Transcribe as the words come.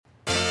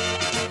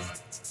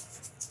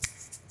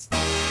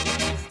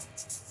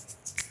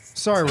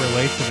Sorry we're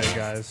late today,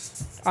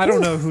 guys. I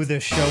don't know who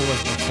this show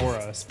was before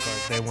us, but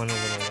they went a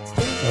little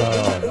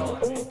long.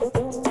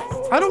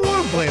 I don't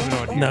want to blame it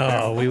on you.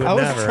 No, we would never.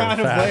 never. I was trying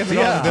to blame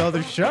it on the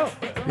other show.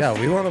 Yeah,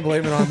 we want to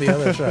blame it on the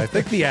other show. I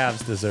think the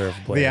Avs deserve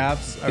blame. The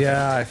Avs? Okay.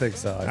 Yeah, I think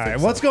so. All right,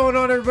 what's going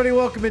on, everybody?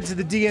 Welcome into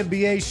the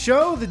DNBA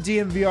show, the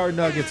DNVR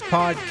Nuggets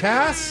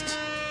podcast.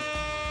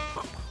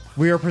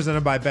 We are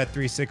presented by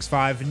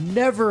Bet365.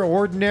 Never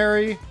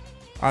ordinary.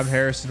 I'm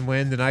Harrison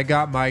Wind, and I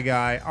got my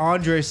guy,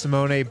 Andre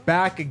Simone,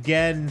 back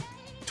again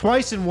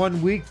twice in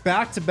 1 week,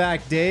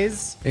 back-to-back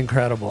days.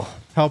 Incredible.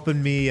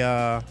 Helping me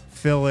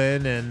fill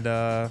in, and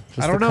I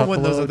don't know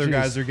when those other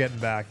guys are getting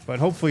back, but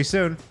hopefully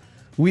soon.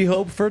 We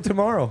hope for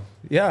tomorrow.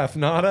 Yeah, if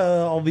not,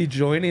 I'll be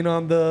joining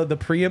on the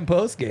pre and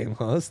post game.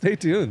 Huh? Stay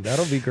tuned.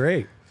 That'll be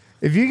great.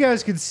 If you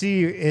guys could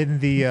see in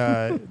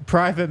the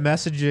private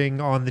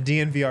messaging on the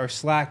DNVR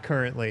Slack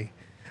currently,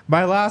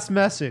 my last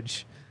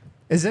message,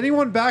 is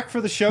anyone back for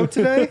the show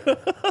today?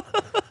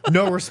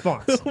 No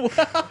response.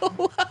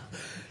 Wow.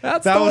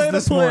 That was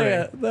this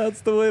morning. That's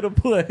the way to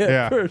play it,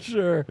 Yeah. for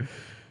sure.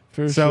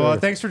 So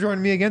thanks for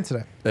joining me again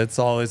today. It's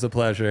always a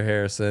pleasure,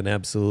 Harrison.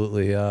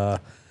 Absolutely. I'm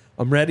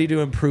ready to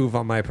improve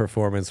on my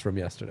performance from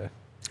yesterday.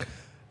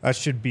 That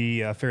should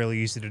be fairly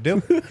easy to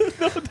do.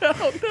 No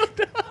doubt.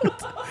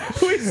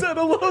 We set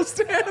a low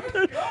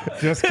standard.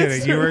 Just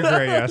kidding. You were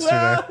great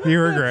yesterday. You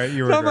were great.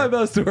 You were Not great. my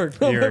best work.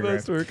 Not You my were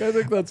best great. work. I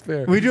think that's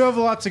fair. We do have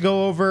a lot to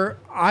go over.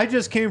 I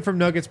just came from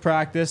Nuggets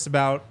practice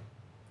about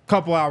a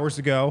couple hours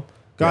ago.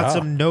 Got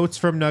some notes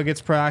from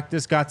Nuggets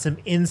practice. Got some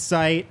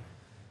insight.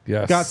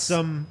 Yes. Got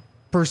some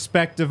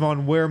perspective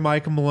on where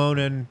Mike Malone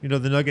and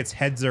the Nuggets'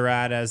 heads are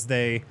at as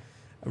they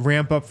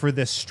ramp up for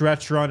this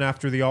stretch run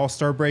after the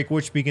All-Star break,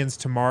 which begins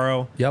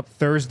tomorrow. Yep.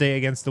 Thursday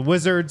against the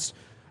Wizards.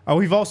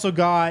 We've also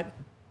got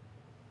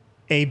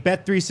a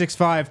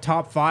Bet365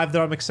 top 5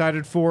 that I'm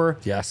excited for.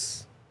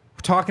 Yes.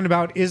 We're talking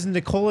about, is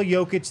Nikola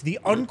Jokic the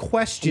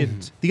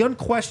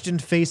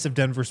unquestioned face of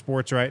Denver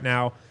sports right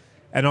now?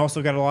 And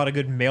also got a lot of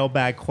good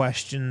mailbag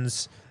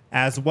questions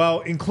as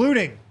well,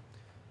 including,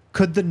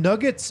 could the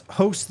Nuggets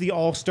host the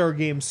All-Star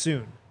game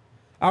soon?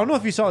 I don't know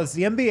if you saw this.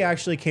 The NBA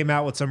actually came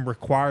out with some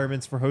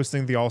requirements for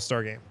hosting the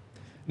All-Star game.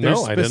 There's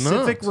No, I did not.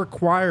 specific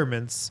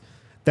requirements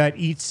that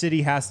each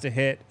city has to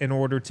hit in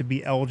order to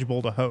be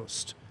eligible to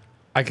host.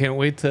 I can't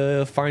wait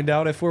to find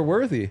out if we're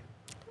worthy.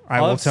 I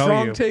will tell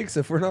strong you. takes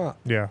if we're not.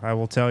 Yeah, I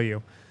will tell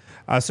you.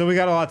 So we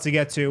got a lot to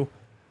get to.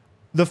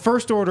 The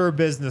first order of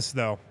business,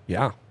 though.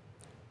 Yeah.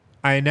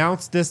 I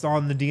announced this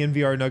on the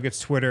DNVR Nuggets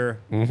Twitter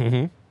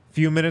a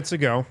few minutes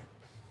ago.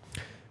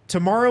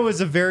 Tomorrow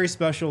is a very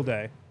special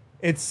day.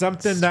 It's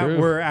something that true.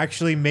 we're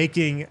actually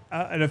making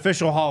an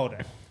official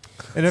holiday,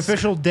 an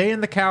official day in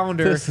the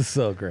calendar. This is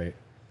so great.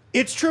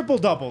 It's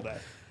Triple-Double Day.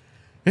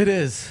 It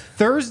is.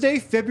 Thursday,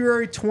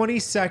 February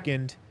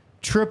 22nd,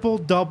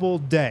 Triple-Double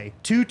Day.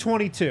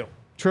 2/22,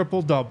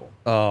 Triple-Double.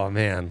 Oh,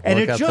 man. And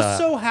Look it at just that.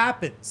 so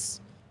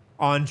happens,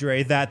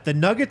 Andre, that the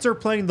Nuggets are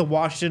playing the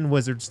Washington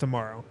Wizards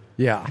tomorrow.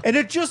 Yeah. And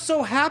it just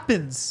so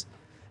happens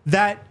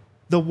that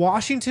the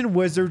Washington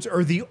Wizards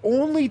are the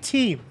only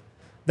team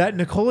that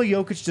Nikola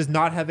Jokic does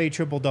not have a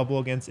triple-double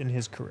against in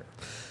his career.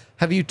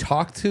 Have you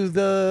talked to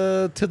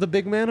the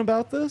big man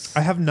about this?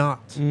 I have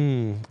not.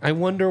 I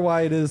wonder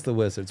why it is the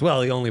Wizards.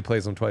 Well, he only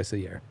plays them twice a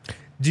year.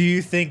 Do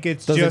you think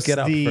it's Doesn't just get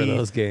up the, for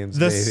those games,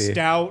 the baby.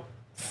 stout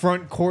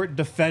front court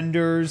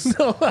defenders,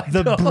 No, I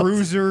the don't.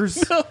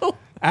 bruisers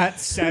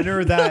at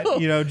center that,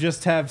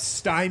 just have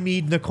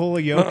stymied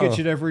Nikola Jokic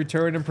at every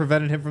turn and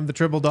prevented him from the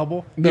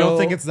triple-double? You don't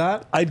think it's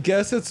that? I'd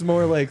guess it's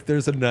more like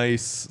there's a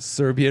nice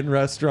Serbian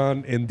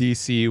restaurant in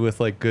DC with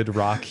like good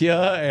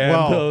rakia,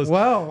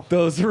 and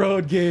those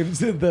road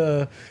games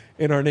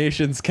in our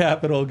nation's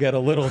capital get a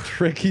little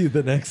tricky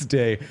the next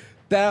day.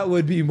 That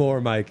would be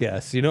more my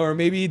guess, or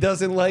maybe he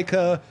doesn't like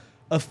a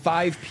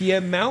 5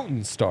 p.m.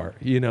 mountain start.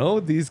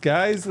 These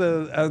guys,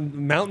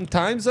 mountain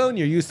time zone,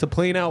 you're used to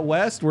playing out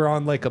west. We're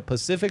on like a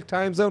Pacific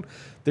time zone.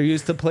 They're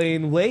used to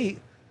playing late,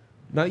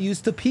 not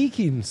used to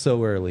peaking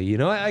so early.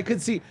 I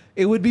could see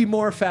it would be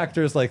more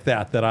factors like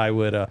that I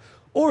would,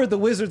 or the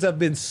Wizards have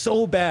been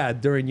so bad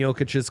during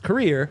Jokic's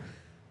career,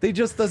 they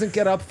just doesn't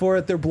get up for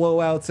it. They're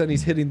blowouts and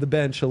he's hitting the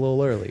bench a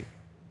little early.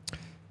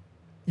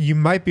 You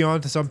might be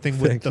onto something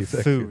with Thank the you,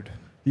 thank food.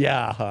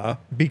 Yeah, huh?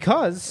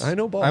 Because I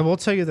know ball. I will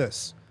tell you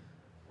this.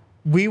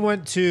 We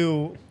went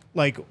to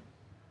like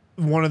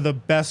one of the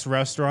best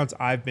restaurants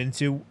I've been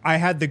to. I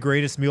had the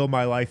greatest meal of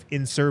my life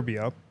in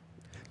Serbia.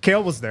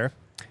 Kale was there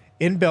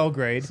in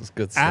Belgrade This is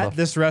good at stuff.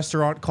 this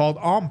restaurant called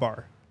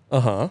Ambar.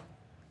 Uh-huh.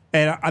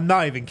 And I'm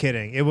not even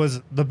kidding. It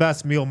was the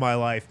best meal of my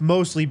life,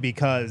 mostly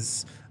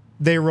because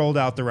they rolled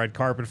out the red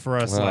carpet for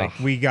us. Ugh. Like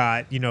we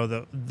got,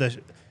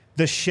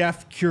 the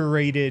chef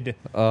curated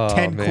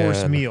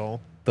 10-course man.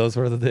 meal. Those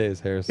were the days,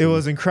 Harrison. It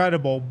was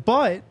incredible,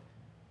 but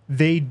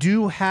they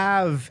do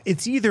have,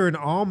 it's either an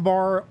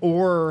Ambar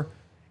or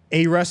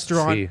a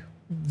restaurant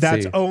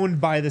that's owned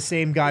by the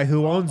same guy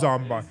who owns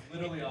Ambar.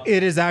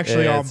 It is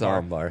actually It's Ambar.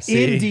 Ambar.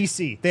 In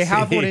DC. They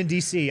have one in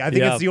DC. I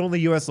think it's the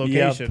only U.S.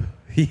 location.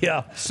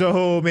 Yeah.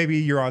 So maybe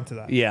you're onto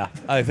that. Yeah,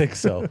 I think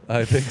so.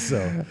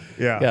 Yeah.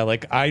 Yeah.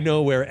 Like I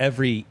know where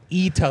every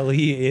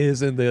Italy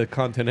is in the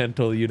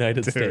continental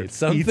United States.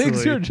 Some Italy.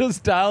 things you're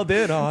just dialed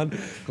in on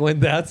when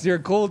that's your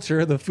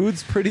culture. The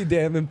food's pretty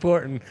damn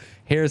important.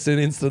 Harrison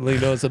instantly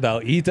knows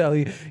about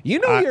Italy. You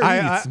know your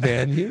eats,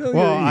 man. You know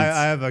well, your eats.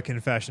 I have a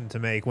confession to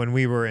make. When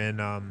we were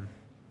in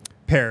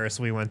Paris,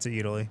 we went to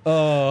Italy.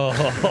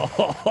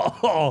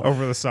 Oh,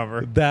 over the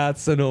summer.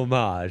 That's an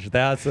homage.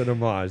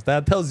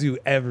 That tells you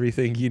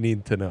everything you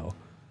need to know.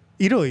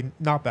 Italy,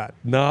 not bad.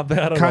 Not bad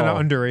at all. Kind of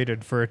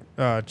underrated for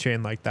a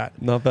chain like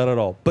that. Not bad at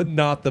all. But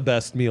not the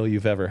best meal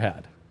you've ever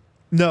had.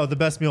 No, the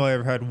best meal I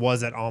ever had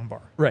was at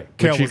Ambar. Right.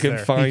 Kale Which you was can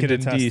there. find He can in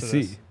attest to DC.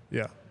 this.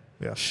 Yeah.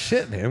 Yeah.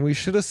 Shit, man. We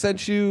should have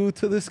sent you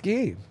to this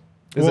game.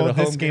 Is Well, it a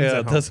this home game's game?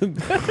 at home. Doesn't.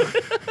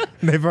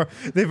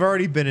 They've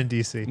already been in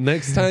DC.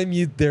 Next time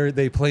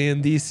they play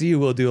in DC,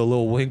 we'll do a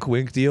little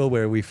wink deal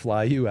where we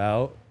fly you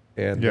out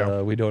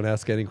and we don't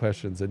ask any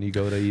questions and you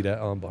go to eat at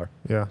Ambar.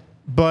 Yeah.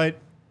 But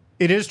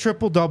it is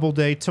triple-double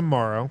day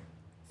tomorrow,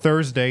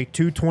 Thursday,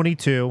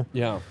 2/22.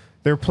 Yeah.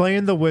 They're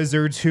playing the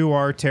Wizards, who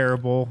are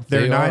terrible.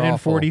 They're They are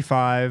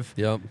 9-45.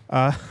 Yep.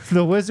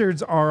 The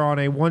Wizards are on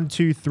a 1,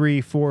 2,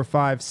 3, 4,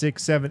 5,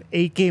 6, 7,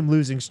 8-game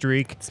losing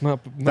streak. It's not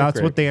That's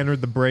great. what they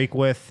entered the break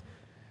with.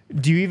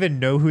 Do you even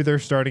know who their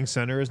starting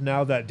center is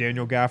now that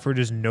Daniel Gafford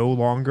is no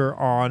longer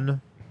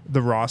on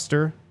the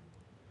roster?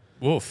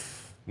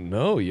 Woof.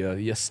 No,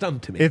 you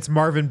stumped me. It's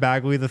Marvin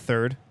Bagley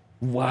III.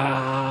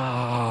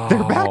 Wow.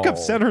 Their backup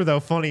center,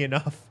 though, funny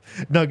enough,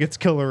 Nuggets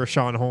killer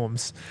Rashawn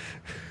Holmes,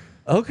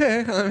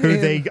 Okay. who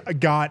they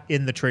got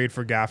in the trade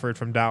for Gafford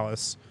from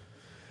Dallas.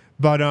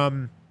 But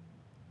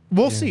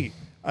we'll see.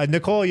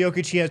 Nikola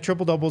Jokic, he has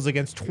triple doubles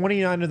against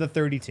 29 of the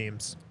 30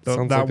 teams.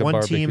 Sounds that like a one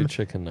barbecue team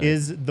chicken night.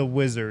 is the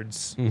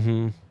Wizards.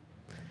 Mm-hmm.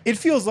 It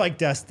feels like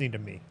destiny to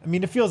me. I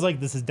mean, it feels like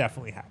this is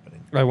definitely happening.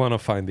 I want to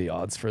find the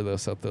odds for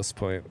this at this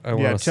point. I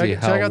want to check- see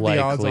check how out the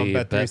odds on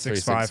likely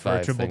Bet365 for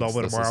a triple-double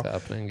thinks this is tomorrow.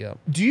 happening. Yep.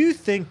 Do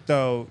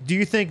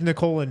you think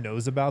Nikola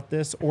knows about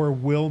this or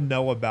will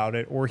know about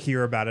it or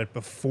hear about it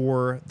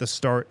before the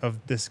start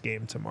of this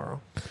game tomorrow?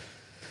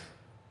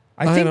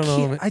 I don't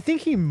know. I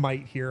think he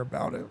might hear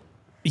about it.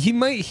 He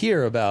might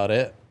hear about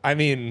it. I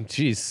mean,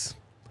 geez,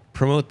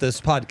 promote this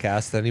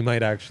podcast and he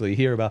might actually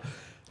hear about.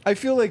 I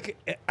feel like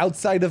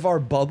outside of our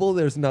bubble,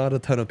 there's not a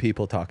ton of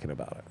people talking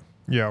about it.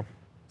 Yeah.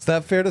 Is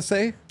that fair to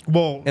say?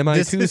 Well, Am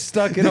I too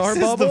stuck in our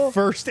bubble? This is the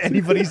first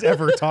anybody's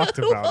ever talked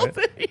about it.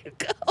 There you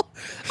go.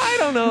 I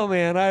don't know,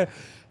 man. I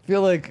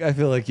feel like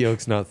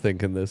Yoke's not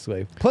thinking this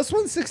way. Plus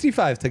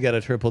 165 to get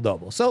a triple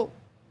double. So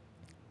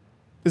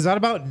Is that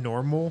about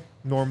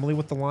normally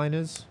what the line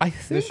is? I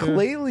think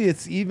lately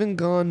it's even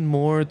gone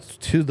more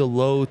to the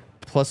low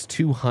plus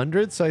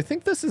 200. So I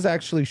think this is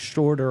actually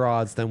shorter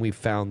odds than we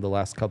found the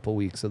last couple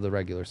weeks of the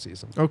regular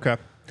season. Okay.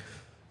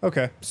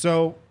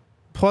 So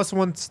plus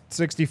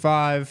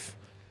 165.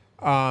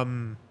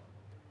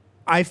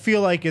 I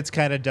feel like it's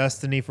kind of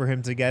destiny for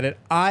him to get it.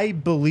 I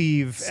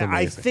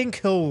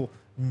think he'll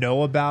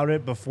know about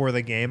it before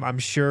the game. I'm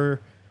sure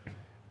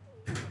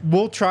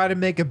we'll try to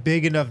make a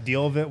big enough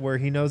deal of it where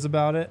he knows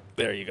about it.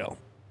 There you go.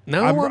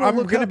 Now I'm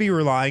going to be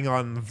relying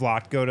on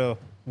Vlatko to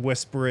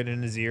whisper it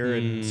in his ear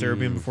in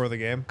Serbian before the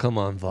game. Come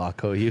on,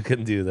 Vlatko. You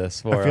can do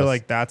this for us. I feel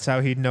like that's how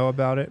he'd know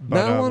about it. But,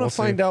 now I want to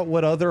find out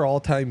what other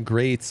all-time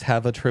greats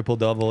have a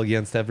triple-double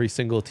against every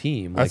single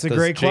team. That's like, a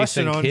great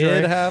question, Jason Andre.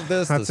 Kidd have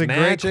this? That's Does a great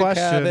Magic have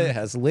question. it?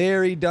 Has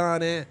Larry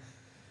done it?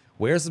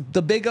 Where's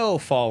the Big O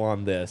fall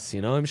on this?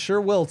 You know, I'm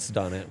sure Wilt's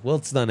done it.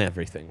 Wilt's done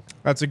everything.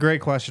 That's a great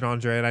question,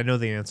 Andre, and I know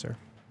the answer.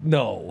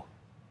 No.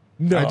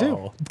 I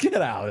do. Get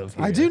out of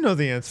here. I do know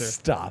the answer.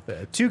 Stop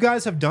it. 2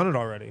 guys have done it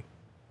already.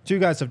 2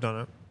 guys have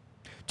done it.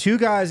 2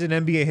 guys in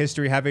NBA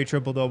history have a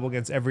triple-double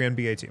against every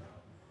NBA team.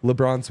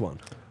 LeBron's one.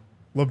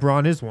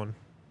 LeBron is one.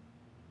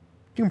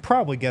 You can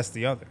probably guess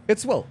the other.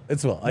 It's Wilt. I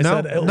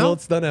said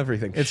Wilt's done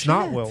everything. It's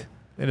not Wilt.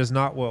 It is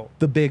not Wilt.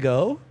 The Big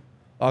O?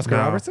 Oscar No.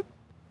 Robertson?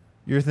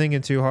 You're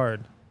thinking too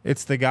hard.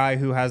 It's the guy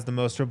who has the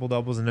most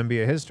triple-doubles in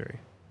NBA history.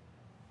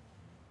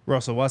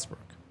 Russell Westbrook.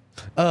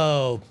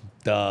 Oh,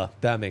 duh.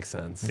 That makes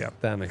sense. Yeah.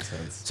 That makes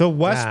sense. So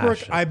Westbrook,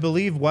 shit. I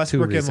believe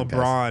Westbrook and recent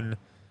LeBron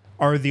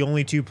are the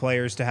only 2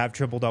 players to have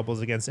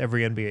triple-doubles against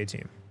every NBA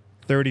team.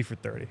 30 for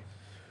 30.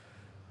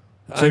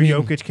 So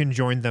Jokic can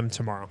join them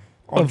tomorrow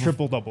on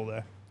triple-double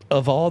day.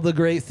 Of all the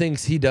great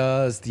things he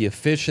does, the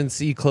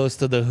efficiency close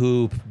to the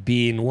hoop,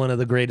 being one of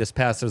the greatest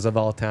passers of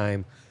all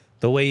time,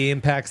 the way he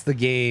impacts the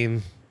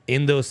game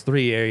in those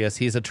 3 areas,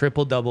 he's a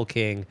triple-double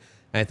king.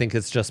 I think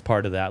it's just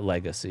part of that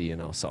legacy, you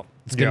know. So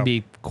it's going to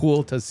be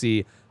cool to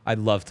see. I'd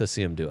love to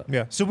see him do it.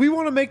 Yeah. So we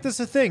want to make this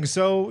a thing.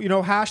 So,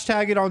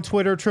 hashtag it on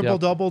Twitter,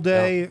 triple-double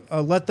day.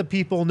 Let the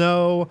people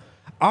know.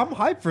 I'm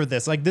hyped for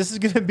this. Like, this is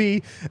going to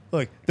be,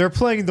 look, they're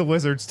playing the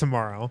Wizards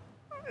tomorrow.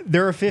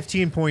 They're a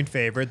 15-point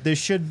favorite. This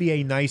should be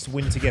a nice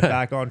win to get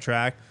back on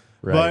track.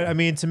 Right. But, I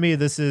mean, to me,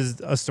 this is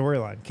a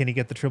storyline. Can he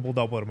get the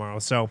triple-double tomorrow?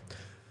 So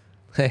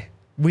Hey,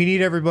 we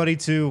need everybody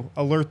to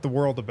alert the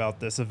world about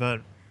this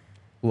event.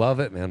 love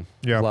it, man.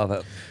 Yeah. Love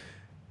it.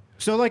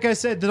 So like I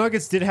said, the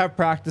Nuggets did have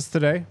practice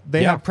today.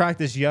 They had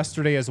practice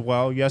yesterday as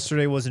well.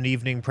 Yesterday was an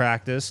evening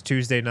practice,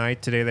 Tuesday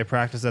night. Today they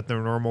practiced at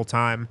their normal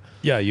time.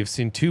 Yeah, you've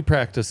seen 2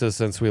 practices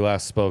since we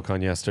last spoke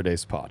on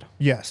yesterday's pod.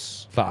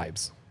 Yes.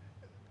 Vibes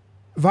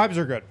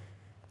are good.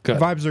 Good.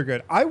 Vibes are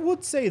good. I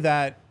would say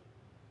that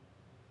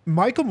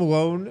Michael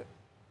Malone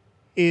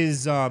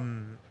is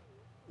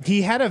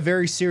he had a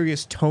very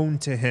serious tone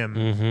to him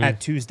at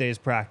Tuesday's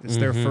practice,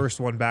 their first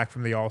one back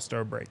from the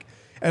All-Star break.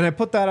 And I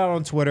put that out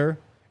on Twitter.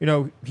 You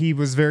know, he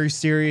was very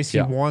serious.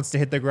 He wants to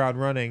hit the ground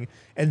running.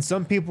 And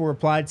some people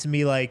replied to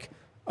me like,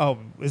 oh,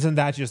 isn't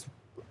that just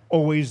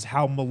always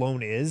how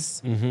Malone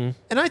is? And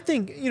I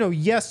think, you know,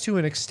 yes, to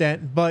an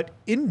extent. But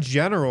in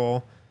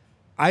general,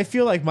 I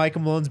feel like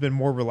Michael Malone's been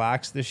more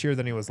relaxed this year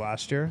than he was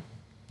last year.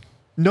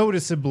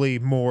 Noticeably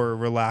more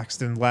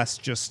relaxed and less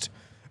just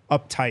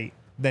uptight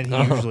than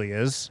he usually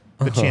is.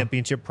 The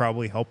championship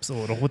probably helps a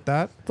little with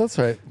that. That's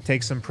right.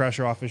 Takes some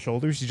pressure off his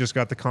shoulders. He just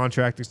got the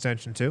contract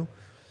extension too.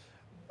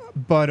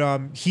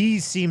 But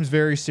he seems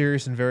very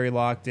serious and very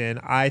locked in.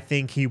 I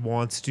think he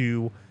wants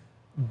to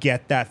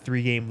get that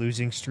 3-game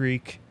losing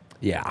streak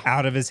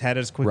out of his head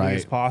as quickly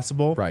as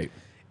possible. Right.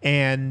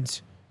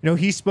 And, you know,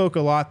 he spoke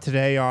a lot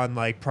today on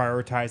like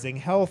prioritizing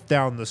health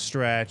down the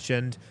stretch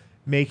and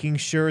making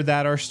sure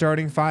that our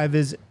starting 5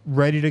 is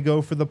ready to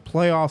go for the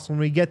playoffs when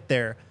we get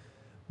there.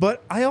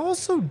 But I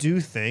also do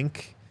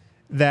think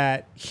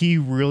that he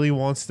really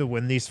wants to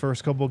win these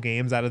first couple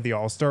games out of the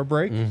All-Star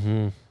break.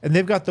 And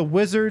they've got the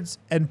Wizards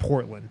and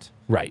Portland.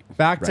 Right.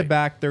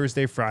 Back-to-back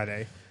Thursday,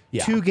 Friday.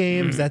 2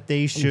 games that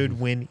they should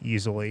win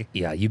easily.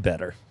 Yeah, you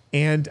better.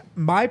 And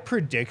my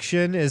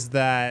prediction is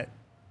that,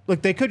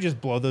 look, they could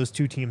just blow those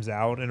 2 teams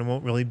out and it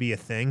won't really be a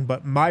thing.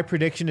 But my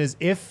prediction is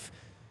if,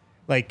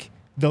 like,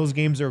 those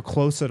games are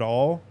close at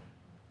all,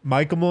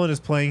 Michael Malone is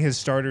playing his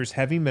starters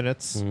heavy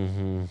minutes.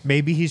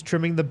 Maybe he's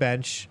trimming the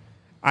bench.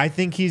 I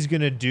think he's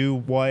going to do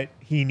what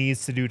he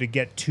needs to do to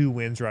get 2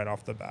 wins right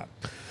off the bat.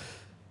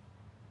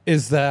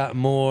 Is that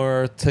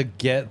more to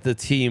get the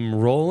team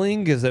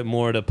rolling? Is it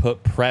more to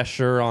put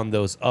pressure on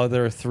those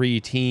other 3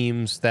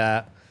 teams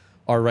that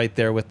are right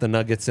there with the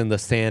Nuggets in the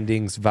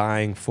standings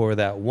vying for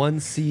that 1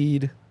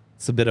 seed?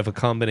 It's a bit of a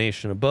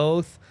combination of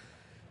both.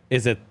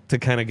 Is it to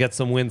kind of get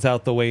some wins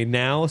out the way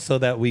now so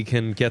that we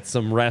can get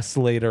some rest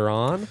later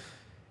on?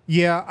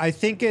 Yeah, I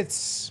think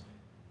it's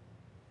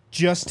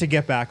just to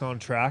get back on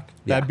track.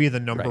 That'd be the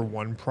number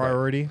 1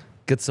 priority.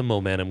 Get some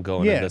momentum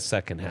going in the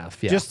second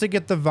half. Yeah. Just to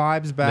get the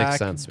vibes back, Makes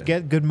sense, man.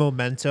 Get good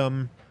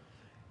momentum,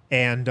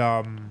 and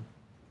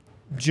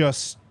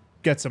just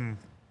get some.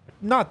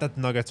 Not that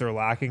the Nuggets are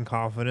lacking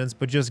confidence,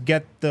 but just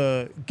get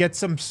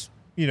some,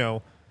 you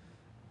know,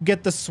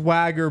 get the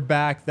swagger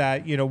back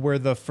that, you know, we're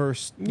the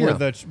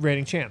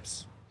reigning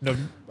champs. You know,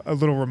 a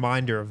little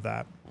reminder of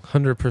that.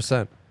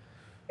 100%.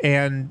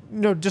 And, you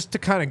know, just to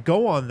kind of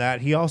go on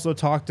that, he also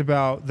talked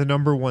about the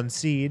number 1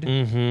 seed.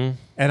 And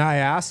I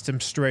asked him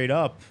straight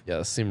up. Yeah,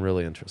 that seemed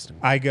really interesting.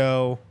 I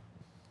go,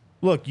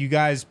 look, you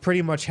guys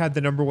pretty much had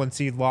the number 1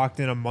 seed locked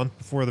in a month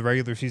before the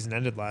regular season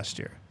ended last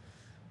year.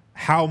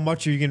 How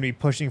much are you going to be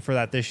pushing for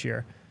that this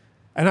year?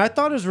 And I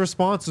thought his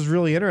response was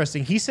really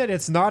interesting. He said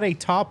it's not a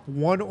top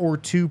 1 or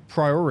 2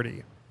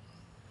 priority.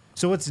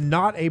 So it's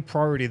not a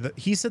priority.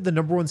 He said the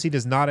number 1 seed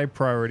is not a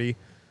priority.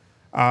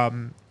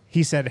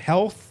 He said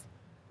health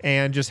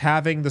and just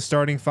having the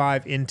starting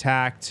 5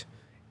 intact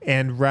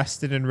and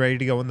rested and ready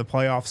to go when the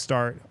playoffs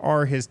start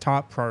are his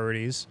top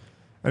priorities.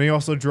 And he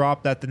also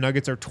dropped that the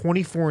Nuggets are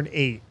 24-8.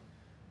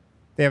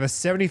 They have a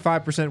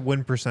 75%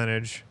 win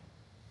percentage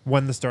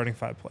when the starting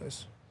 5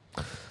 plays.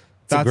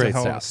 That's a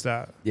hell of a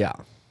stat. Yeah,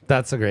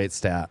 that's a great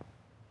stat.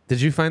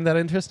 Did you find that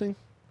interesting?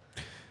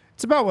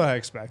 It's about what I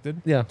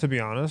expected, to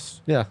be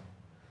honest. Yeah.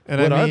 And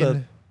what are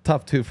the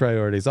top 2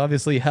 priorities?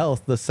 Obviously,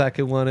 health. The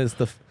second one is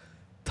the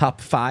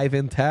top 5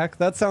 intact.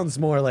 That sounds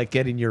more like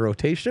getting your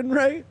rotation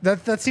right.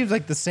 That seems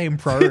like the same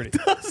priority. It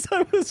does,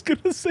 I was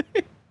going to say.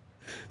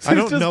 So I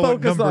don't know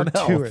what number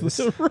 2 is.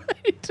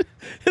 Right.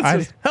 It's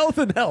just health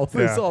and health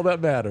is all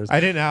that matters. I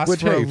didn't ask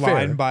for a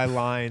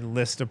line-by-line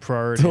list of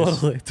priorities.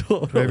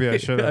 Totally. Maybe I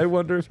should have. I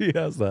wonder if he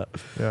has that.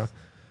 Yeah.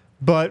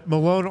 But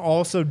Malone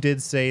also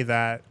did say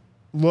that,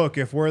 look,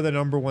 if we're the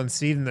number 1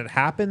 seed and it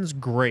happens,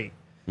 great.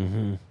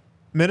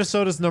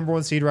 Minnesota's number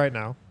 1 seed right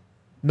now.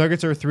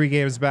 Nuggets are 3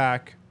 games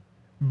back.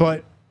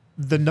 But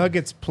the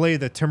Nuggets play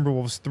the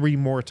Timberwolves 3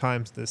 more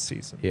times this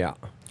season. Yeah.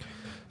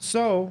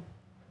 So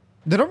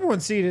the number 1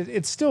 seed,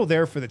 it's still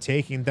there for the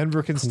taking.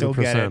 Denver can still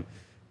 100%. get it.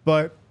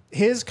 But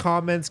his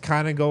comments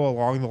kind of go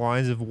along the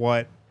lines of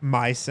what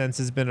my sense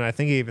has been. And I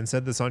think he even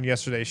said this on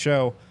yesterday's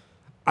show.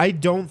 I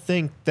don't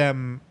think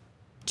them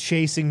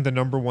chasing the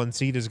number 1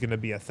 seed is going to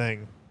be a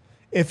thing.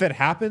 If it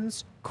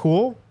happens,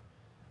 cool.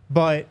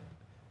 But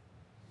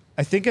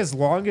I think as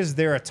long as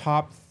they're a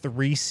top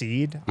 3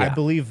 seed, I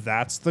believe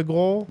that's the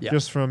goal,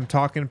 just from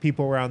talking to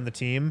people around the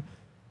team.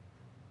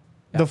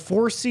 The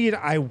 4 seed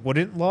I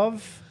wouldn't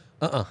love.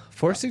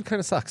 4 seed kind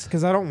of sucks.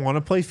 Because I don't want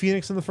to play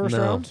Phoenix in the first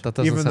round. That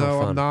doesn't even sound though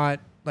fun. I'm not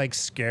like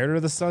scared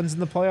of the Suns in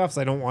the playoffs.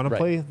 I don't want to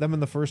play them in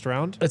the first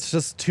round. It's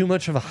just too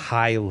much of a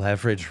high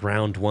leverage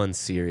round one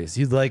series.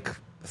 You'd like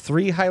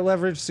 3 high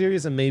leverage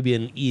series and maybe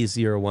an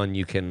easier one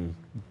you can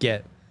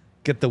get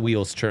the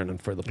wheels churning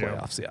for the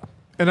playoffs. Yeah.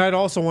 And I'd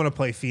also want to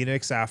play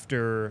Phoenix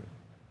after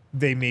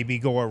they maybe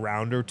go a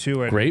round or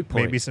two and Great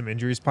point. maybe some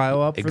injuries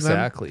pile up for them.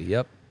 Exactly.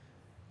 Yep.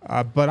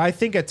 But I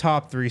think a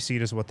top 3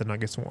 seed is what the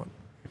Nuggets want.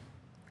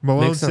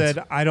 Malone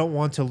said, I don't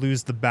want to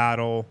lose the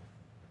battle,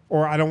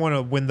 or I don't want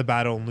to win the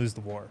battle and lose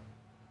the war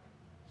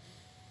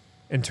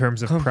in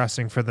terms of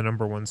pressing for the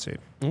number 1 seed.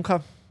 Okay.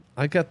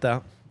 I get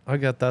that.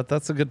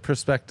 That's a good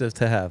perspective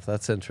to have.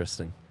 That's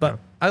interesting. But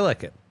I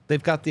like it.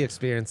 They've got the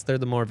experience. They're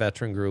the more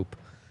veteran group.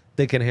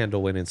 They can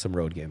handle winning some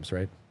road games,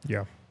 right?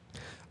 Yeah.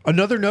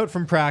 Another note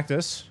from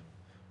practice.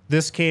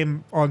 This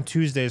came on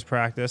Tuesday's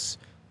practice.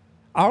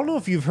 I don't know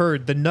if you've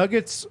heard, the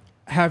Nuggets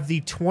have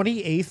the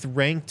 28th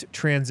ranked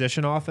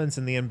transition offense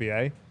in the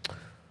NBA.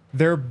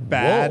 They're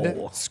bad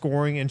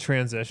scoring in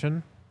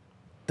transition.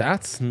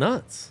 That's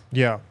nuts.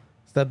 Yeah.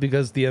 Is that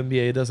because the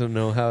NBA doesn't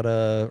know how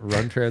to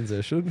run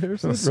transition?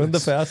 Run the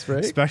fast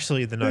break?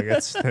 Especially the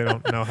Nuggets. They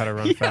don't know how to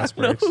run fast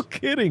breaks. No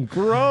kidding.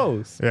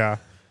 Gross. Yeah.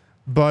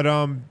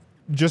 But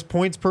just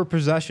points per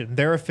possession.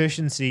 Their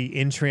efficiency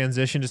in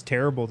transition is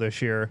terrible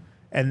this year.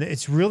 And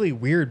it's really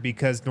weird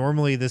because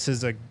normally this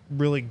is a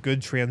really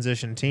good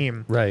transition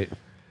team. Right.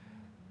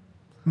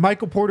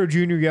 Michael Porter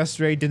Jr.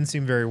 yesterday didn't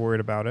seem very worried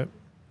about it.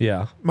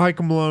 Yeah.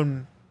 Michael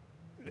Malone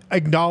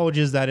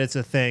acknowledges that it's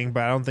a thing,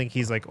 but I don't think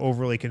he's like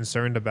overly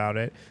concerned about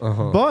it.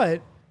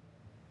 But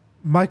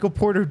Michael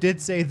Porter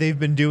did say they've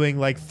been doing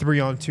like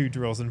 3-on-2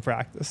 drills in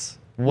practice,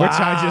 which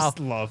I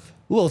just love.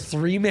 Little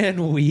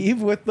 3-man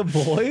weave with the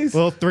boys.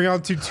 Little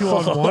 3-on-2,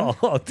 2-on-1.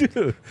 Oh,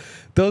 dude.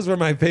 Those were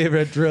my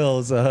favorite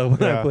drills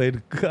when I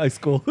played high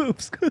school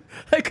hoops.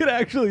 I could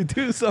actually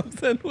do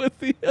something with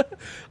the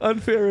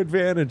unfair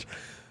advantage.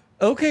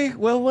 Okay,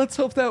 well, let's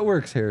hope that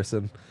works,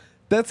 Harrison.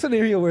 That's an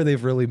area where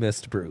they've really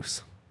missed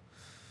Bruce.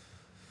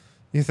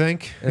 You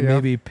think? And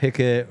maybe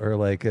Pickett, or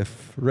like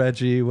if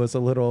Reggie was a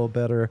little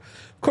better.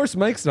 Of course,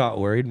 Mike's not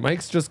worried.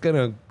 Mike's just going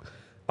to,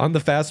 on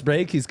the fast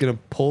break, he's going to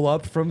pull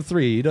up from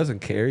 3. He doesn't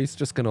care. He's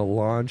just going to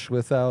launch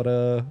without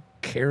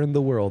care in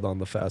the world on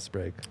the fast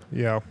break.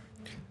 Yeah.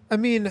 I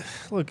mean,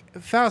 look,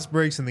 fast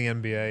breaks in the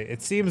NBA,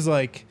 it seems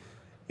like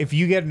if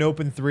you get an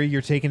open 3,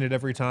 you're taking it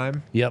every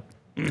time. Yep.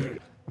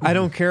 I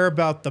don't care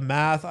about the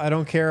math. I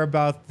don't care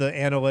about the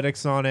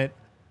analytics on it.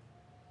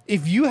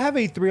 If you have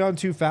a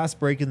 3-on-2 fast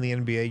break in the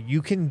NBA,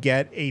 you can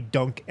get a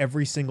dunk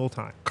every single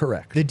time.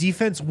 Correct. The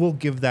defense will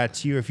give that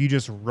to you if you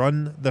just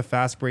run the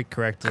fast break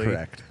correctly.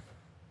 Correct.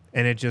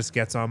 And it just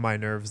gets on my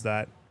nerves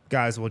that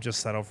guys will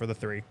just settle for the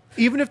 3,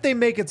 even if they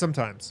make it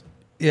sometimes.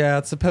 Yeah,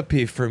 it's a pet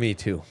peeve for me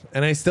too.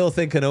 And I still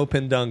think an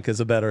open dunk is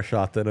a better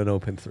shot than an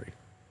open 3.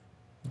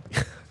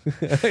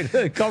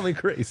 Call me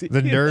crazy.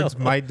 The nerds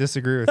might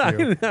disagree with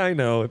you. I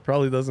know. It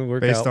probably doesn't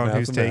work based out on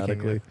who's taking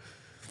mathematically.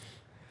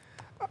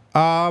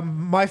 it.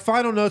 My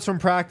final notes from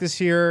practice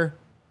here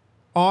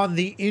on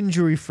the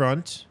injury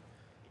front.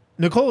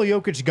 Nikola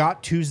Jokic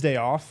got Tuesday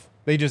off.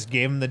 They just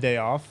gave him the day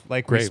off,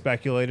 like we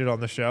speculated on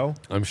the show.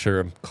 I'm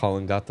sure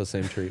Colin got the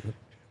same treatment.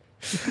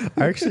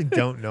 I actually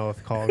don't know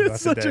if Colin got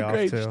the day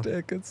off, too.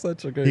 It's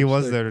such a great He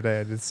was there today.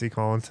 I did see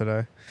Colin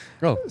today.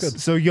 Oh, good.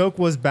 So Jokic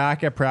was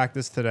back at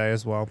practice today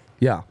as well.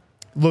 Yeah.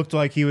 Looked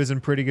like he was in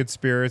pretty good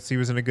spirits. He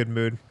was in a good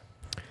mood.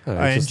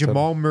 And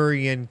Jamal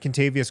Murray and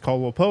Kentavious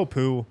Caldwell-Pope,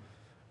 who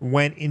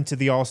went into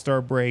the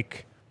All-Star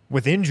break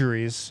with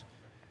injuries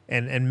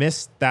and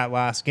missed that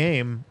last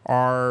game,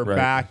 are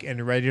back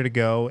and ready to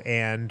go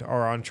and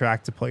are on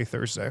track to play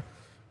Thursday.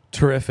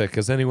 Terrific.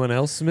 Is anyone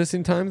else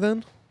missing time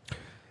then?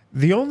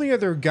 The only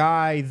other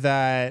guy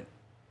that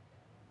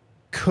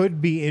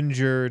could be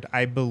injured,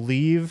 I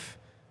believe,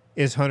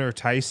 is Hunter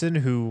Tyson,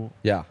 who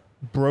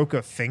broke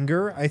a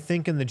finger, I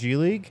think, in the G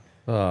League.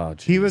 Oh,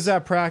 geez. He was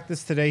at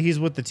practice today. He's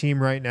with the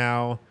team right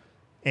now,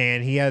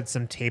 and he had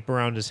some tape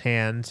around his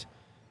hand.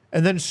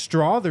 And then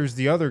Strawther's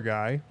the other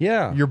guy.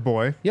 Yeah. Your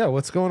boy. Yeah,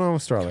 what's going on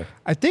with Strawther?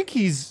 I think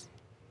he's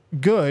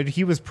good.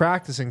 He was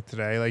practicing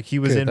today. Like, he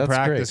was in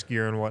practice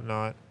gear and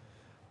whatnot.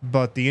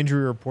 But the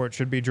injury report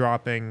should be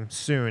dropping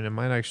soon. It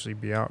might actually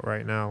be out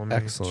right now.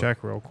 Let me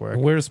check real quick.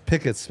 Where's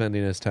Pickett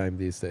spending his time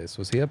these days?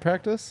 Was he at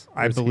practice?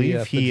 I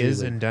believe he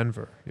is in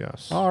Denver,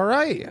 yes. All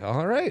right.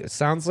 It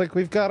sounds like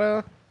we've got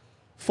a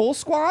full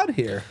squad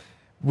here.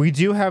 We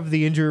do have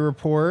the injury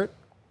report.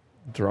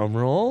 Drum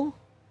roll.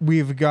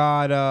 We've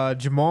got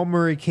Jamal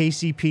Murray,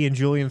 KCP, and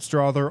Julian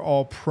Strawther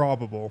all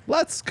probable.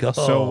 Let's go.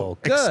 So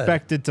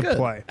expected to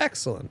play.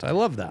 Excellent. I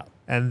love that.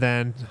 And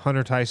then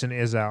Hunter Tyson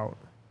is out.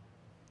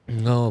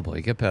 Oh,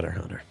 boy. Get better,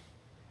 Hunter.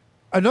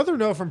 Another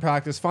note from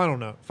practice. Final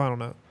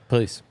note.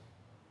 Please.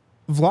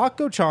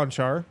 Vlatko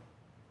Čančar,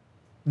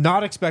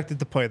 not expected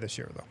to play this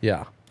year, though.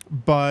 Yeah.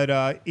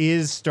 But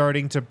is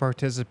starting to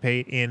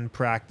participate in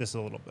practice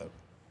a little bit.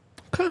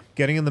 Okay.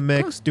 Getting in the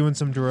mix, doing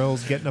some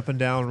drills, getting up and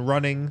down,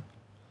 running.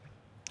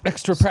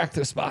 Extra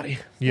practice body.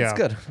 Yeah. That's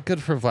good.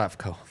 Good for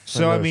Vlatko.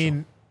 So, I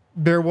mean,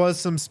 there was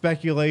some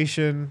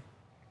speculation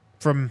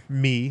from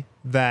me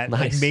that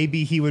like, Nice.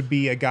 maybe he would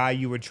be a guy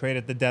you would trade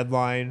at the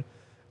deadline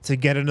to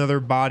get another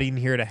body in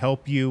here to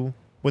help you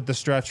with the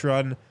stretch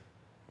run.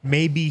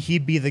 Maybe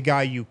he'd be the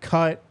guy you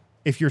cut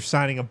if you're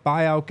signing a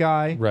buyout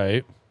guy.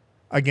 Right.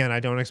 Again, I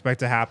don't expect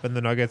to happen.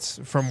 The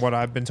Nuggets, from what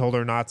I've been told,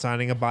 are not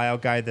signing a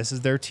buyout guy. This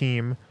is their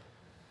team.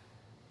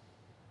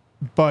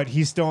 But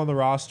he's still on the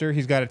roster.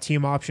 He's got a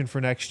team option for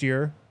next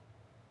year.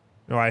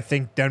 You know, I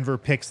think Denver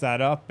picks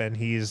that up, and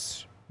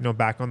he's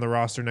back on the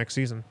roster next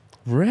season.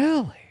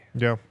 Really?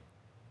 Yeah.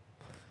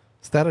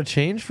 Is that a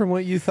change from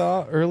what you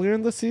thought earlier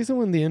in the season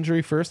when the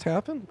injury first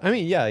happened? I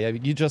mean, yeah.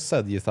 You just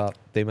said you thought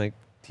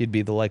he'd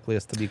be the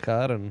likeliest to be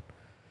cut, and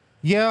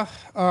yeah,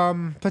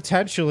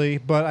 potentially.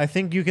 But I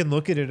think you can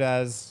look at it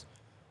as,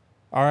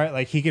 all right,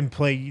 like he can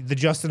play the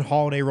Justin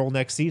Holiday role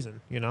next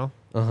season.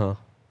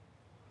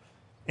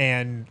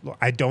 And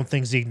I don't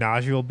think Zeke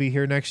Naji will be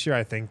here next year.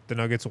 I think the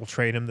Nuggets will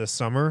trade him this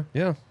summer.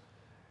 Yeah.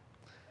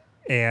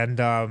 And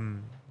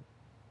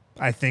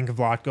I think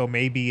Vlatko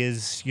maybe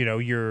is,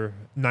 your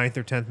 9th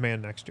or 10th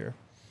man next year.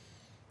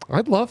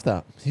 I'd love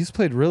that. He's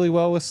played really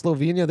well with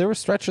Slovenia. There were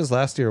stretches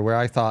last year where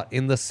I thought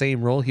in the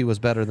same role he was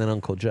better than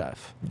Uncle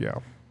Jeff. Yeah.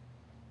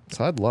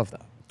 So I'd love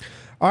that.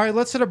 All right,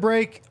 let's hit a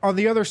break. On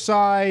the other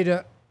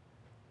side,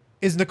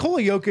 is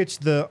Nikola Jokic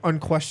the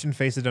unquestioned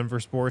face of Denver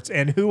sports?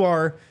 And who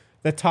are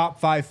the top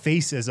 5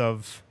 faces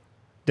of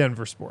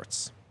Denver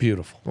sports?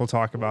 Beautiful. We'll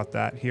talk about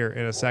that here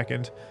in a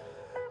second.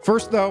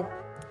 First, though,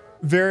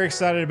 very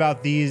excited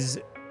about these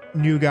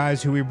new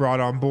guys who we brought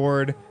on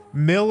board.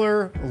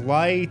 Miller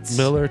Lite.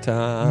 Miller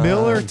time.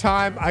 Miller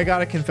time. I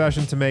got a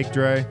confession to make,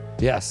 Dre.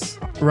 Yes.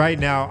 Right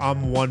now,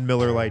 I'm 1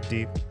 Miller Lite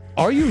deep.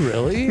 Are you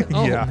really?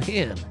 Oh, Yeah.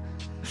 man.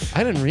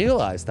 I didn't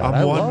realize that.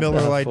 I'm 1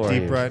 Miller Lite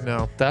deep right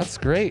now. That's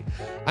great.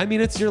 I mean,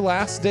 it's your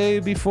last day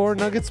before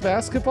Nuggets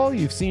basketball.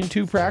 You've seen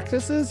 2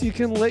 practices. You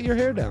can let your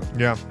hair down.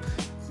 Yeah.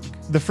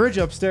 The fridge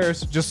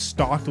upstairs just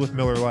stocked with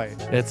Miller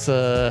Lite. It's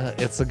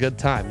a good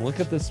time. Look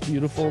at this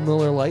beautiful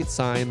Miller Lite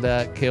sign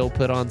that Kale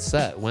put on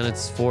set. When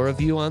it's 4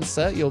 of you on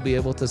set, you'll be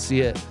able to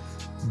see it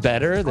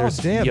better. There's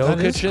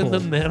Jokic in the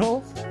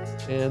middle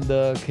and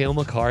Kale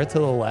McCarr to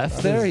the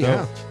left there.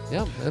 Yeah,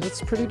 and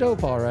it's pretty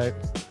dope, all right.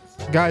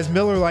 Guys,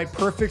 Miller Lite,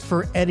 perfect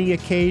for any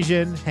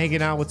occasion.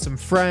 Hanging out with some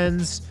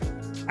friends,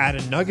 at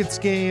a Nuggets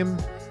game,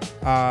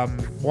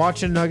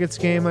 watching a Nuggets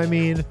game,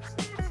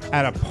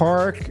 at a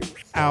park,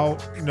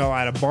 out,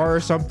 at a bar or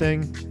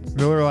something.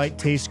 Miller Lite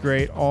tastes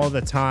great all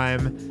the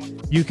time.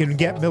 You can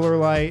get Miller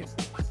Lite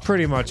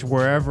pretty much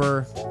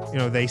wherever,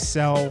 they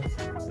sell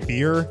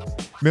beer.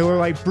 Miller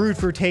Lite brewed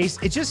for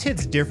taste. It just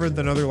hits different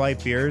than other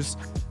light beers.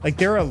 Like,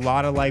 there are a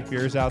lot of light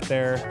beers out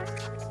there.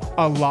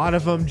 A lot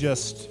of them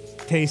just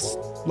taste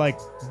like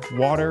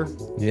water.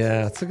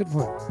 Yeah, that's a good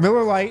point.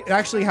 Miller Lite, it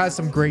actually has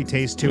some great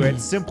taste to it.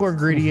 Simpler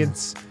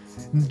ingredients,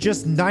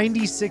 just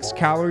 96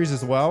 calories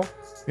as well.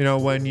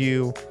 When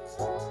you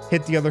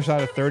hit the other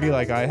side of 30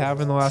 like I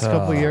have in the last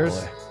couple of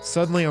years,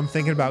 suddenly I'm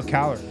thinking about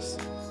calories.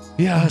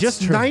 Yeah,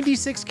 just true.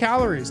 96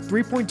 calories,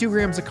 3.2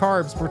 grams of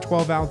carbs per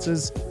 12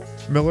 ounces.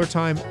 Miller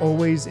Time,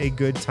 always a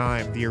good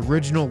time. The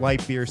original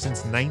light beer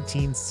since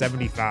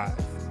 1975.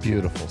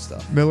 Beautiful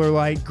stuff. Miller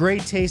Lite,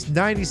 great taste,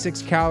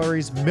 96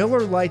 calories.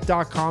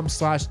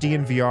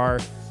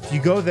 MillerLite.com/DNVR. If you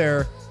go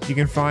there, you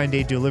can find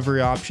a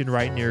delivery option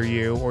right near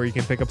you, or you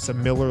can pick up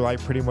some Miller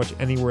Lite pretty much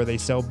anywhere they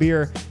sell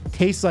beer.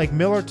 Tastes like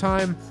Miller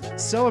Time.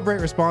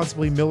 Celebrate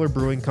responsibly. Miller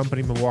Brewing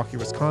Company, Milwaukee,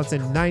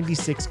 Wisconsin.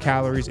 96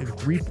 calories and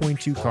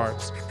 3.2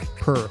 carbs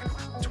per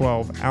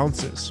 12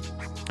 ounces.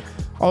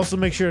 Also,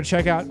 make sure to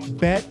check out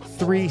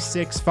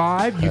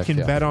Bet365. You can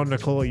bet on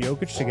Nikola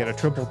Jokic to get a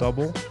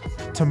triple-double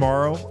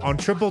tomorrow. On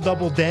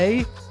Triple-Double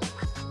Day,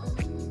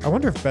 I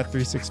wonder if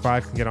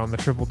Bet365 can get on the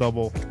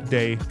Triple-Double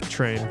Day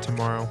train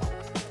tomorrow.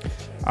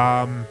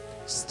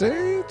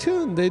 Stay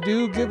tuned. They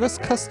do give us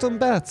custom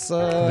bets.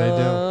 They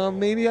do.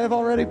 Maybe I've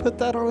already put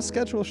that on a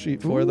schedule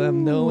sheet for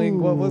them, knowing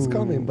what was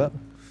coming, but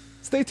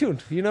stay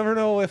tuned. You never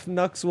know if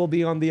Nux will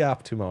be on the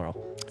app tomorrow.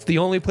 It's the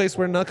only place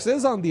where Nux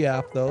is on the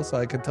app, though, so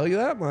I can tell you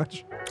that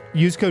much.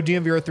 Use code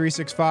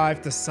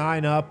DNVR365 to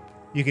sign up.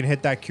 You can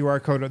hit that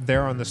QR code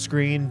there on the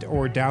screen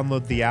or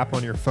download the app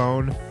on your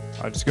phone.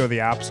 Just go to the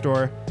App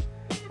Store.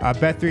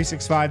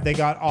 Bet365, they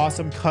got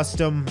awesome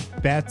custom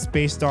bets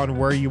based on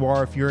where you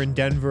are. If you're in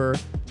Denver,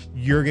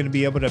 you're going to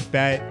be able to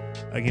bet,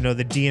 the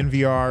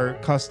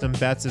DNVR custom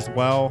bets as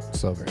well.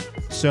 So great.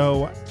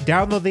 So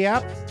download the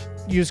app,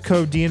 use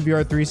code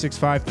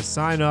DNVR365 to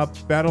sign up,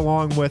 bet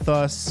along with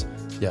us.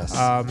 Yes.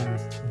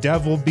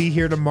 Dev will be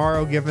here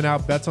tomorrow giving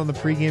out bets on the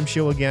pregame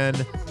show again.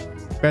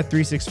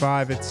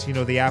 Bet365, it's,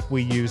 the app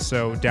we use,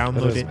 so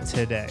download it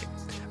today.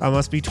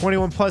 Must be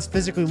 21 plus,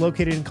 physically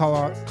located in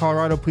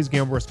Colorado. Please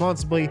gamble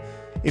responsibly.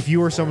 If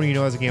you or someone you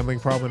know has a gambling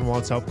problem and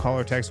wants help, call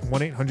or text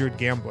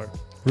 1-800-GAMBLER.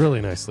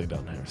 Really nicely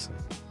done, Harrison.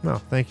 No,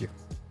 thank you.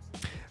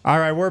 All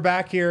right, we're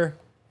back here.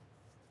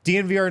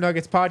 DNVR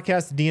Nuggets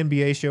podcast, the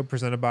DNBA show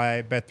presented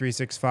by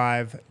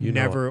Bet365.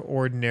 Never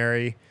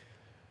ordinary.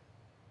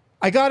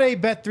 I got a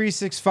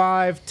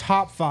Bet365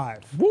 top 5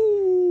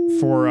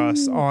 for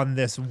us on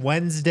this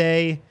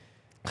Wednesday.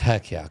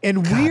 Heck yeah.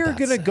 And God, we're that's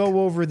going to sick.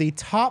 go over the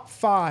top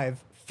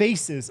 5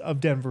 faces of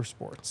Denver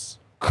sports.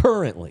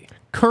 Currently.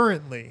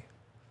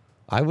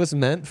 I was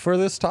meant for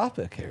this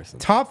topic, Harrison.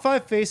 Top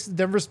 5 faces of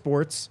Denver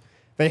sports.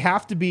 They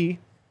have to be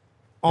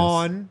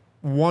on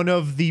one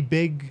of the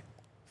big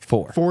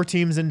 4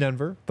 teams in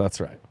Denver. That's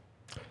right.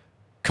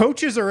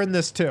 Coaches are in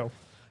this too.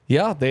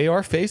 Yeah, they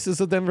are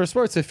faces of Denver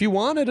sports. If you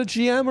wanted a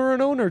GM or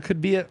an owner,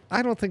 could be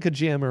I don't think a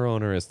GM or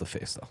owner is the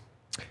face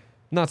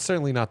though.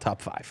 Certainly not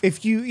top 5.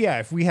 If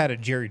we had a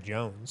Jerry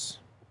Jones,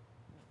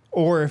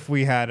 or if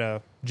we had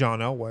a John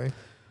Elway,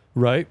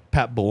 right?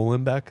 Pat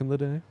Bowlen back in the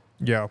day.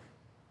 Yeah,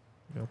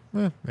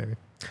 maybe.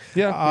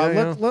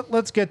 Yeah.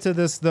 Let's get to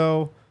this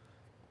though.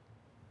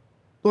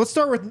 Let's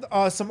start with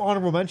some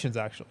honorable mentions.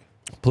 Actually,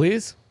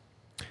 please.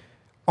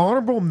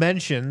 Honorable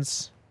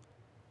mentions.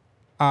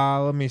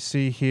 Let me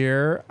see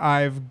here.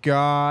 I've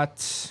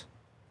got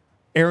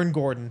Aaron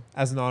Gordon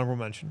as an honorable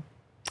mention.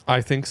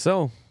 I think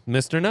so.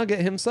 Mr.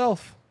 Nugget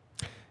himself.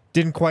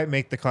 Didn't quite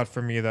make the cut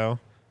for me, though.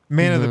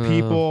 Man of the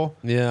people.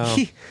 Yeah.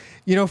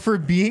 For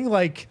being,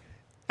 like,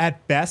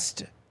 at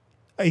best,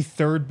 a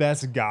third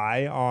best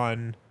guy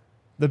on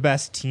the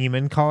best team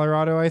in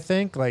Colorado, I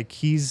think. Like,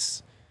 he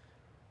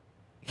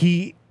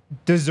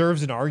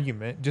deserves an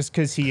argument just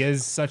because he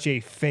is such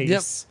a face.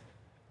 Yep.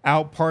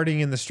 Out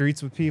partying in the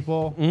streets with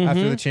people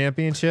after the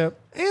championship.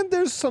 And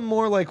there's some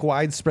more like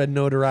widespread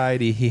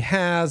notoriety he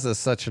has as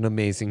such an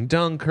amazing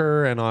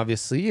dunker. And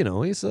obviously,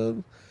 he's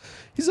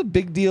a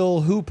big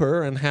deal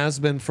hooper and has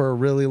been for a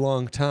really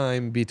long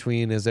time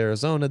between his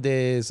Arizona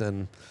days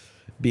and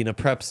being a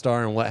prep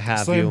star and what have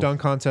you. Slam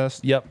dunk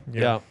contest. Yep.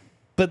 Yeah.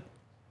 But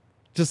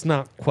just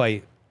not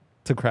quite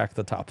to crack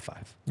the top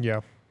 5. Yeah.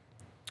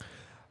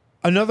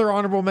 Another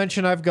honorable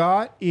mention I've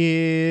got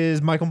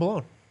is Michael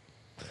Malone.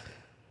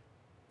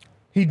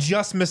 He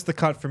just missed the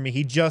cut for me.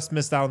 He just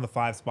missed out on the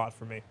 5 spot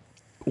for me.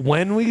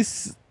 When we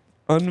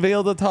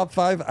unveil the top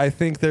 5, I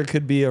think there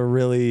could be a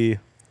really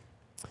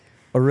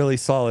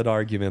solid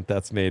argument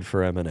that's made for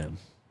Eminem,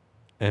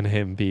 and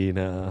him being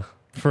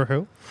for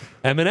who?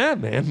 Eminem,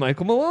 man,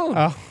 Michael Malone.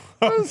 Oh,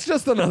 it's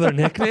just another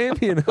nickname,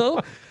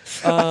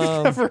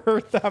 I've never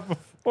heard that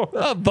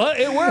before. But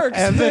it works.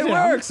 It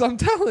works. I'm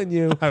telling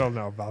you. I don't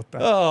know about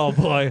that. Oh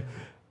boy,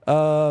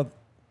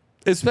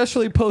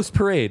 especially post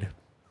parade.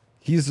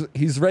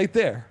 He's right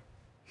there.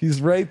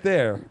 He's right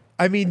there.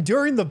 I mean,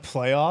 during the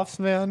playoffs,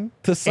 man,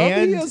 to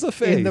somebody as a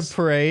face in the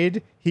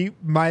parade, he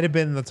might have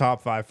been in the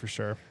top 5 for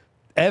sure.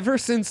 Ever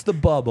since the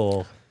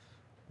bubble,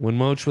 when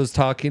Moach was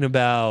talking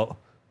about,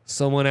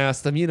 someone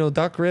asked him,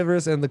 Doc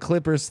Rivers and the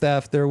Clippers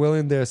staff, they're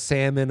willing their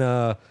salmon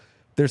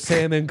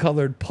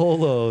colored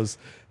polos.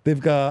 They've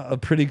got a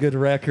pretty good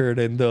record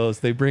in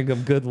those. They bring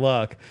them good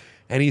luck.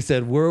 And he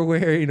said, we're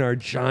wearing our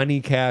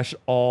Johnny Cash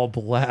all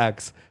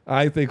blacks.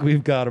 I think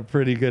we've got a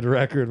pretty good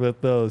record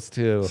with those,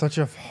 too. Such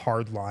a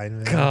hard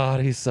line, man.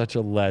 God, he's such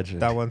a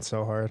legend. That went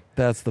so hard.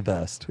 That's the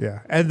best.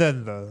 Yeah. And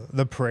then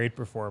the parade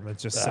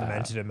performance just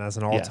cemented him as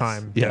an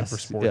all-time Denver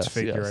sports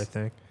figure, I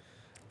think.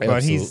 But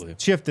Absolutely.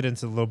 he's shifted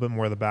into a little bit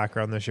more of the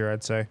background this year,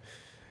 I'd say.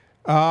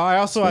 I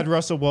also had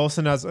Russell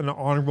Wilson as an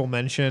honorable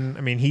mention.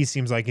 I mean, he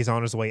seems like he's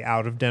on his way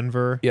out of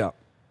Denver. Yeah.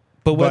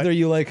 But whether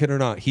you like it or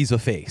not, he's a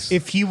face.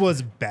 If he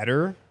was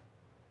better,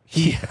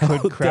 he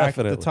could crack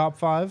the top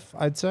 5,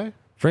 I'd say.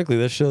 Frankly,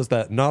 this shows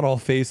that not all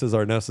faces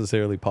are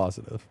necessarily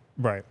positive.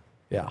 Right.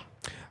 Yeah.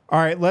 All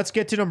right, let's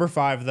get to number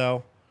 5,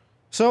 though.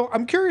 So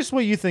I'm curious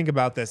what you think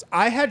about this.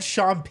 I had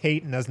Sean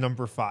Payton as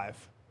number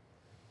 5.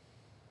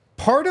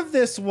 Part of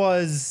this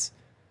was,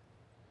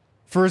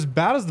 for as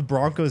bad as the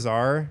Broncos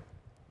are,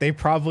 they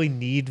probably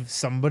need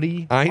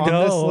somebody on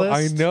this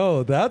list. I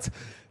know. That's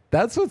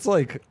what's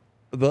like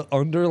the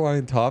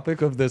underlying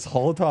topic of this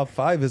whole top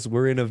 5 is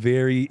we're in a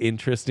very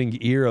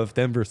interesting era of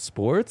Denver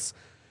sports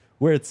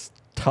where it's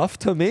tough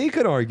to make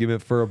an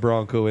argument for a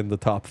Bronco in the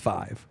top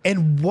 5.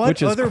 And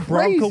what other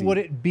Bronco would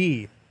it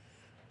be?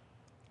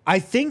 I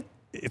think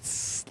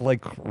it's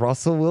like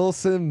Russell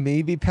Wilson,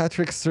 maybe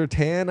Patrick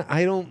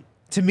Surtain.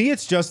 To me,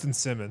 it's Justin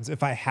Simmons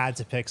if I had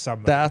to pick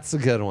somebody. That's a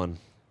good one.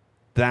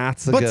 But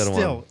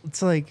still,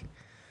 it's like...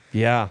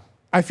 Yeah.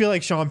 I feel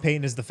like Sean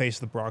Payton is the face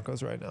of the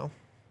Broncos right now.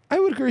 I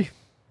would agree.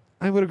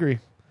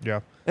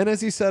 Yeah. And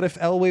as you said, if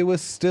Elway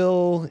was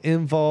still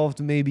involved,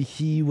 maybe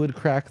he would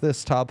crack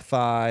this top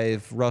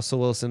 5. Russell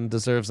Wilson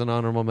deserves an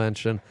honorable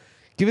mention.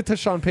 Give it to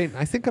Sean Payton.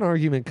 I think an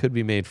argument could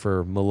be made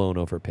for Malone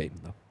over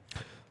Payton, though.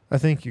 I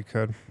think you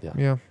could.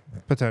 Yeah,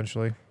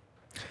 potentially.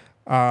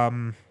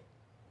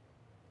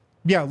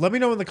 Yeah, let me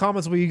know in the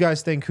comments what you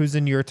guys think. Who's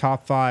in your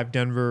top 5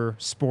 Denver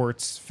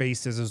sports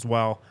faces as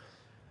well.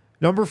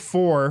 Number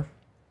 4,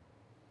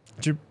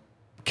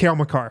 Cale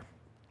Makar.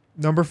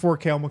 Number 4,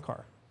 Cale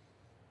Makar.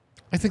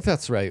 I think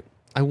that's right.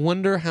 I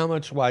wonder how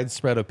much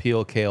widespread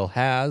appeal Cale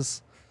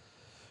has.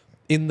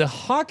 In the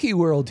hockey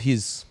world,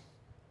 he's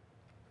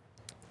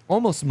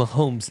almost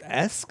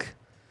Mahomes-esque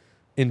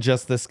in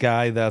just this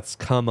guy that's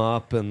come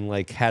up and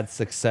like had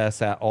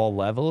success at all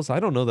levels. I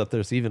don't know that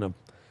there's even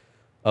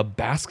a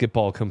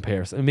basketball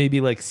comparison.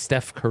 Maybe like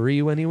Steph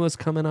Curry when he was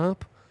coming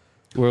up.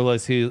 where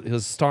he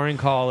was starring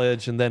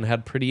college and then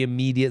had pretty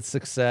immediate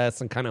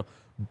success and kind of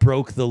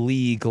broke the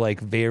league like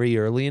very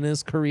early in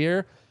his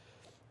career.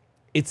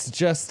 It's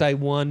just, I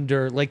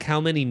wonder, like,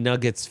 how many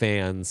Nuggets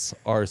fans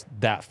are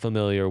that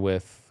familiar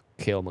with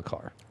Cale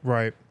Makar?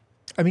 Right.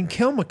 I mean,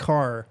 Cale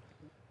Makar,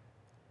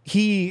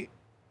 he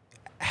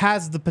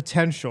has the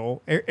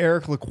potential.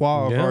 Eric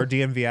Lacroix of our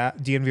DNVR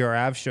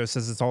Avs show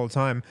says this all the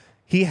time.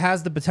 He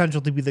has the potential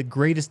to be the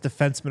greatest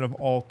defenseman of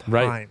all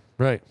time.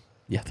 Right.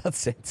 Yeah, that's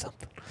saying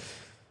something.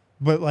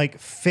 But, like,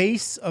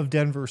 face of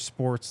Denver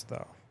sports,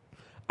 though.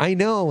 I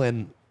know,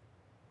 and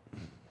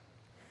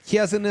he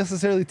hasn't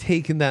necessarily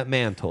taken that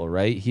mantle,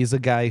 right? He's a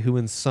guy who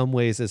in some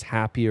ways is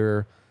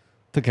happier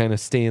to kind of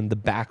stay in the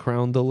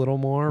background a little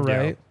more,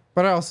 right? Yeah.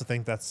 But I also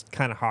think that's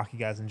kind of hockey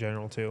guys in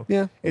general, too.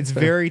 Yeah. It's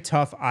very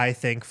tough, I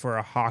think, for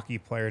a hockey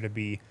player to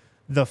be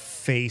the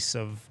face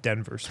of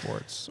Denver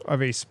sports,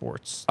 of a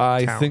sports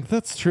I town. think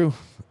that's true.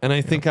 And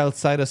I think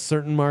outside of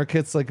certain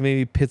markets, like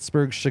maybe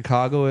Pittsburgh,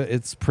 Chicago,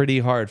 it's pretty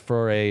hard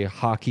for a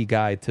hockey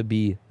guy to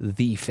be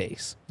the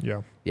face.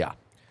 Yeah. Yeah.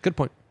 Good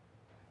point.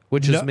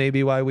 Which is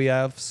maybe why we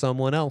have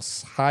someone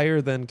else higher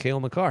than Cale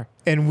Makar.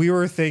 And we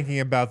were thinking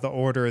about the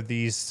order of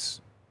these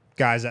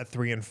guys at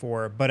 3 and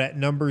 4, but at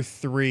number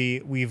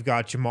 3, we've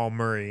got Jamal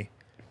Murray.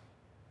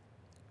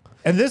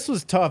 And this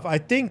was tough. I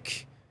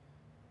think,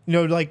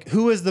 like,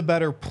 who is the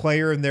better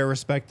player in their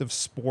respective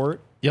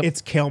sport? Yep.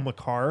 It's Cale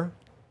Makar.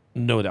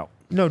 No doubt.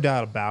 No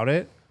doubt about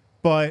it.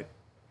 But,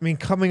 I mean,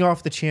 coming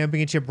off the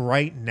championship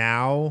right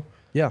now,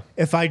 yeah.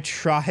 If I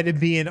try to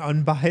be an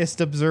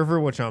unbiased observer,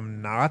 which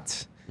I'm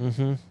not,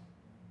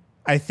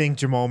 I think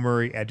Jamal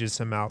Murray edges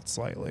him out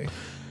slightly.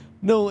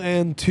 No,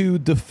 and to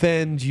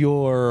defend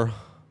your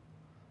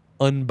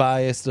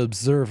unbiased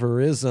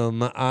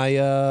observerism,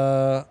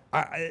 I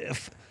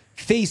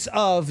face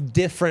of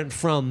different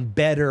from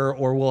better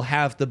or will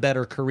have the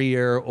better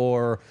career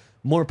or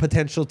more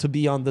potential to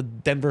be on the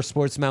Denver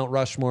Sports Mount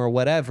Rushmore or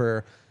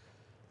whatever.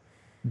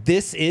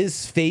 This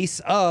is face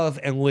of,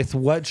 and with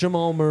what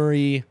Jamal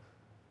Murray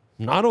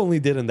not only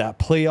did in that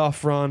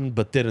playoff run,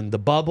 but did in the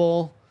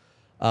bubble,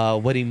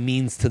 what he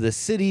means to the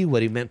city,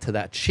 what he meant to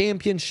that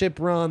championship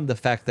run, the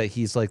fact that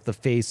he's like the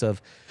face of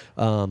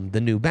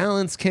the New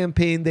Balance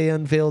campaign they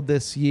unveiled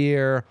this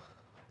year.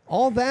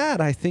 All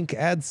that, I think,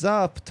 adds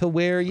up to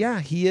where,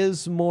 he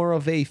is more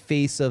of a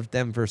face of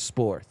Denver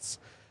sports.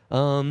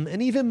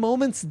 And even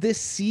moments this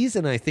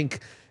season, I think,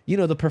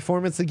 the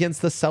performance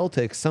against the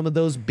Celtics, some of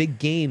those big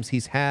games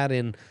he's had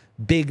in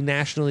big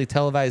nationally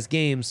televised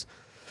games,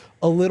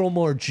 a little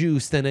more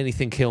juice than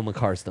anything Cale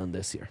Makar's done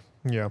this year.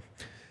 Yeah.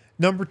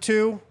 Number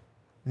 2,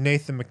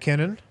 Nathan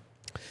MacKinnon.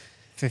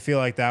 I feel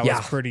like that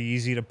was pretty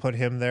easy to put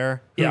him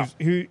there. Yeah.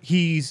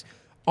 He's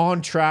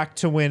on track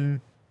to win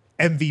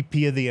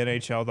MVP of the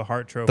NHL, the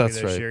Hart Trophy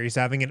this year. He's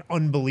having an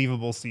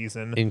unbelievable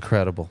season.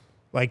 Incredible.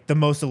 Like the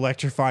most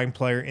electrifying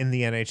player in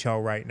the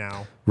NHL right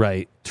now.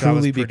 Right.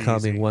 Truly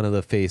becoming one of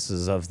the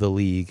faces of the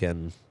league.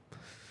 And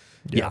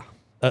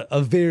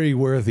a very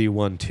worthy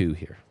 1-2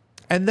 here.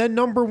 And then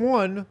number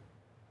 1,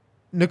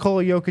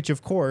 Nikola Jokic,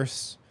 of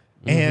course.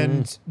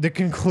 And the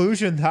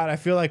conclusion that I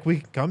feel like we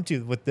can come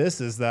to with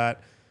this is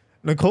that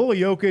Nikola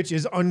Jokic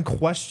is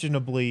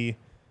unquestionably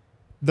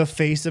the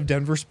face of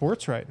Denver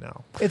sports right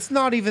now. It's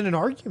not even an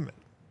argument.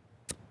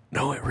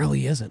 No, it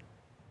really isn't.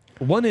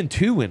 1 and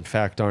 2, in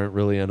fact, aren't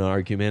really an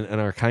argument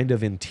and are kind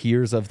of in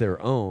tiers of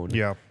their own.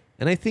 Yeah.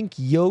 And I think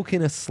Jokic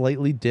in a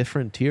slightly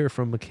different tier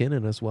from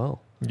McKinnon as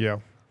well. Yeah.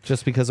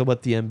 Just because of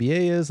what the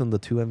NBA is and the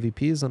 2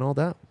 MVPs and all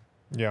that.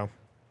 Yeah.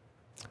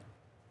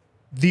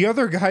 The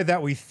other guy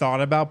that we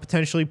thought about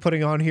potentially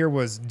putting on here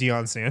was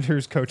Deion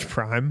Sanders, Coach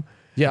Prime.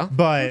 Yeah.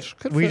 But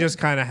we just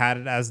kind of had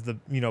it as the,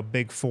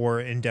 big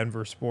 4 in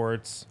Denver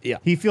sports. Yeah.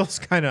 He feels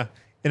kind of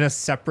in a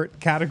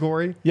separate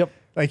category. Yep.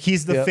 Like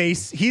he's the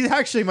face. He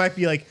actually might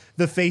be like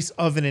the face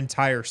of an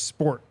entire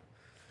sport.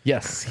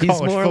 Yes. He's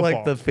more football.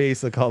 Like the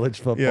face of college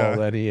football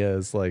than he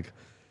is like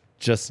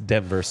just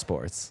Denver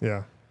sports.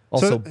 Yeah.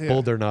 Also,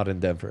 Boulder not in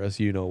Denver, as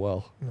you know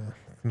well.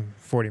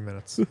 40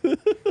 minutes. A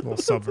little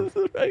suburb.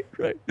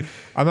 Right.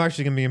 I'm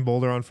actually going to be in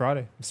Boulder on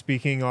Friday. I'm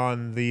speaking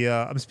on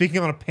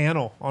a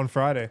panel on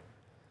Friday.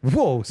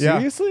 Whoa,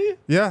 seriously?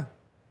 Yeah.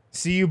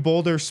 CU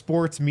Boulder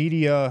Sports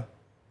Media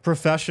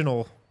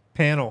Professional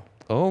Panel.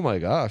 Oh my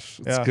gosh.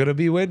 It's going to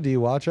be windy.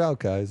 Watch out,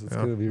 guys. It's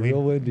going to be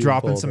real windy.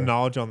 Dropping some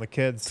knowledge on the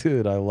kids.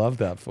 Dude, I love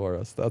that for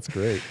us. That's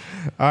great.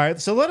 All right.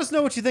 So let us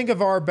know what you think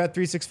of our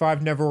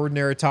Bet365 Never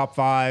Ordinary Top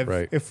 5.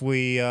 Right. If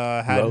we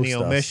had any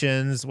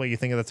omissions, what you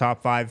think of the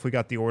top 5. If we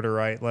got the order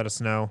right, let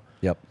us know.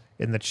 Yep.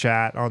 In the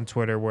chat, on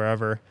Twitter,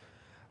 wherever.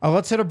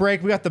 Let's hit a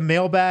break. We got the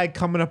mailbag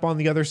coming up on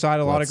the other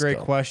side. A lot of great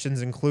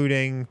questions,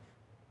 including,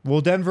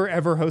 will Denver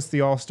ever host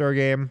the All-Star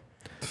game?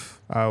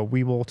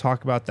 We will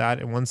talk about that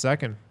in 1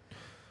 second.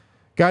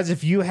 Guys,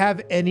 if you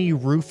have any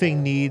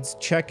roofing needs,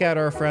 check out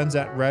our friends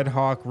at Red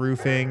Hawk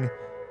Roofing,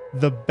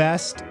 the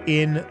best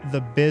in the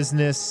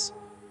business.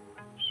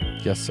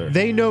 Yes, sir.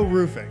 They know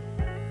roofing.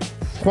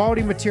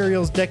 Quality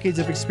materials, decades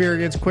of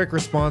experience, quick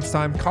response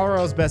time,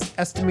 Colorado's best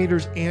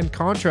estimators and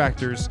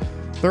contractors.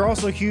 They're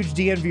also huge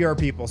DNVR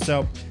people,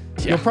 so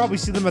you'll probably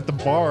see them at the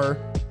bar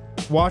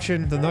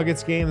watching the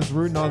Nuggets games,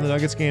 rooting on the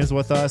Nuggets games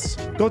with us.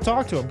 Go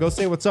talk to them. Go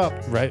say what's up.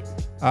 Right.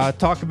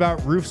 Talk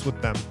about roofs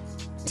with them.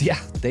 Yeah,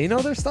 they know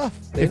their stuff.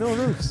 They know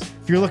roofs.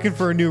 If you're looking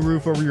for a new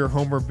roof over your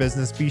home or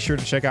business, be sure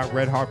to check out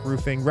Red Hawk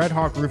Roofing,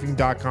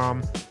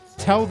 redhawkroofing.com.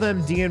 Tell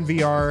them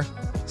DNVR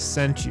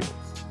sent you.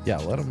 Yeah,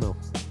 let them know.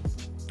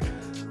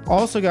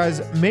 Also,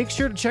 guys, make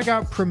sure to check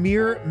out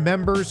Premier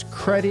Members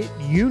Credit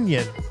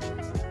Union.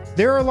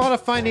 There are a lot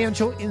of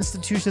financial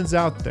institutions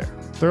out there.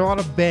 There are a lot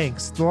of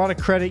banks, there are a lot of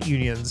credit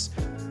unions.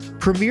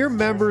 Premier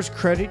Members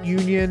Credit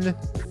Union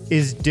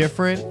is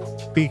different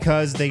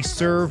because they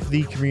serve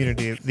the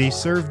community. They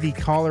serve the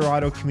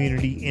Colorado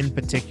community in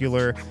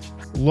particular.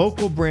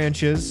 Local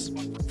branches,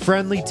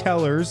 friendly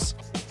tellers,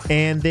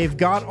 and they've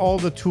got all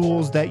the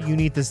tools that you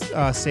need to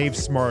save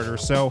smarter.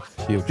 So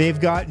they've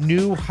got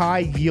new high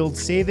yield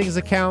savings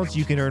accounts.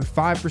 You can earn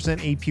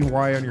 5%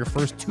 APY on your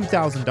first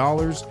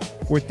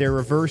 $2,000 with their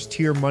reverse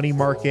tier money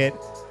market.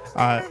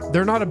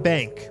 They're not a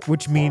bank,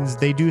 which means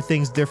they do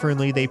things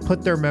differently. They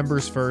put their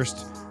members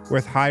first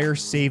with higher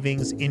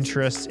savings,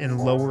 interest, and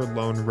lower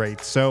loan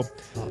rates. So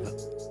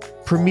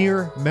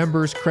Premier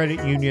Members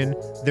Credit Union,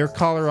 they're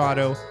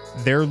Colorado,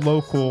 they're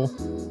local,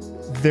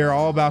 they're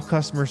all about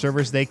customer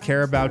service. They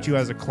care about you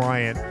as a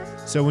client.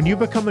 So when you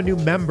become a new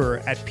member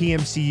at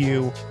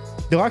PMCU,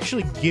 they'll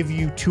actually give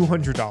you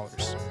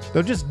 $200.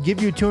 They'll just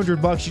give you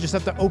 $200. You just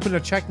have to open a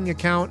checking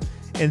account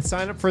and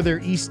sign up for their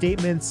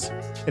e-statements.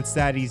 It's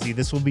that easy.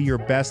 This will be your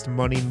best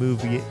money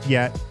move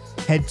yet.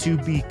 Head to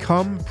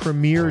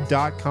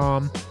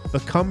becomepremier.com,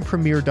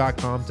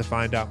 becomepremier.com to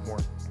find out more.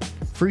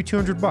 Free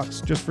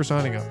 $200 just for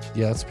signing up.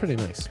 Yeah, that's pretty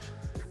nice.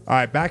 All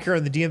right, back here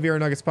on the DNVR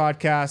Nuggets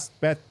podcast.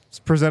 It's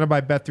presented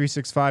by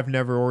Bet365,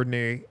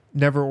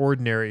 Never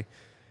Ordinary.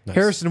 Nice.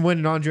 Harrison Wind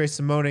and Andre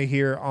Simone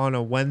here on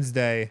a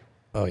Wednesday.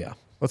 Oh, yeah.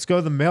 Let's go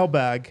to the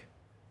mailbag.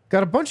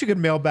 Got a bunch of good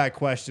mailbag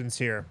questions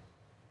here.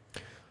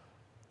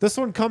 This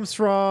one comes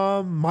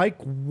from Mike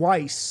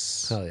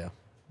Weiss. Hell yeah.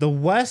 The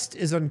West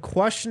is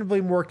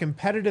unquestionably more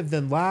competitive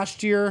than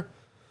last year.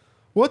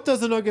 What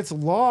does the Nuggets'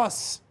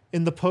 loss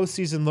in the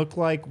postseason look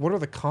like? What are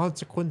the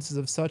consequences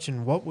of such,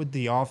 and what would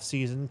the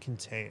offseason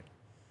contain?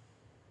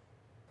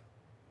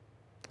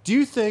 Do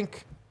you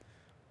think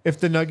if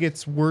the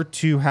Nuggets were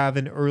to have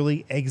an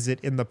early exit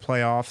in the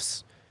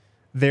playoffs,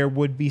 there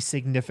would be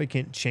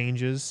significant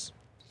changes?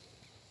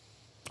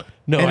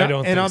 No, I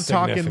don't think And I'm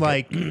talking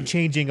like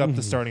changing up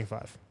the starting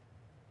five.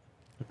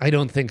 I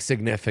don't think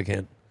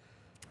significant.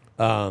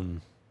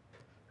 Win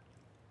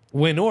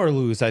or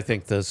lose, I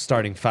think the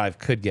starting five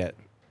could get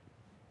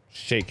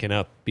shaken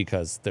up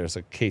because there's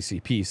a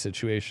KCP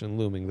situation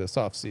looming this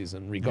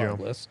offseason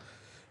regardless.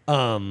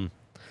 Yeah.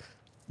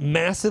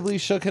 Massively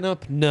shooken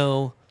up,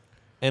 no.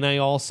 And I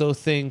also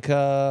think,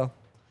 the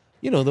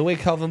way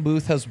Calvin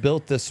Booth has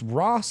built this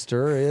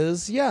roster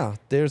is,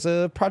 there's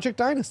a Project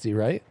Dynasty,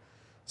 right?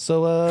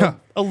 So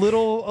a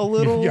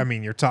little. I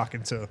mean, you're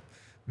talking to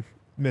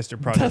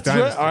Mr. Project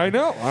Dynasty. Right.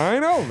 I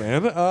know,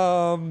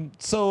 man.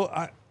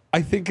 So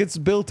I think it's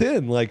built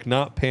in, like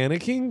not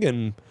panicking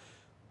and,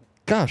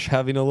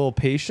 having a little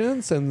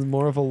patience and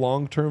more of a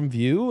long-term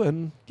view.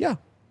 And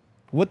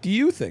what do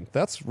you think?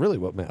 That's really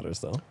what matters,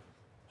 though.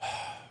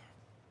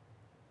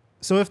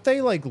 So if they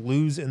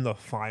lose in the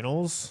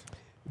finals,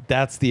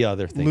 that's the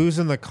other thing. Lose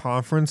in the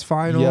conference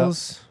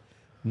finals. Yep.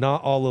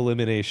 Not all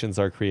eliminations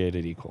are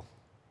created equal.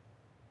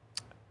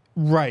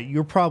 Right.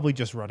 You're probably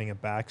just running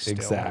it back still.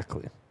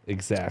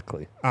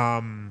 Exactly.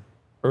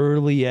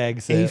 Early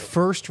exit. A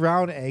first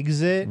round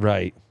exit.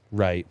 Right.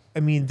 I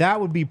mean,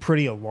 that would be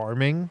pretty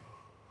alarming.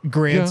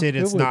 Granted,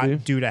 it's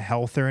not due to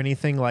health or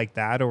anything like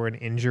that or an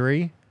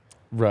injury.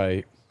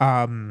 Right.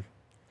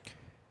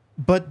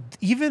 But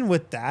even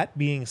with that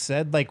being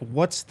said,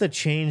 what's the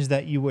change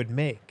that you would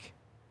make?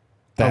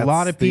 A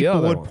lot of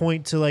people would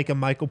point to a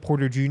Michael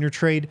Porter Jr.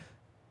 trade.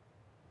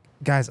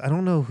 Guys, I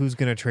don't know who's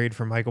going to trade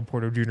for Michael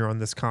Porter Jr. on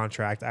this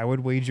contract. I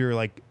would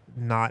wager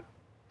not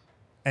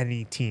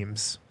any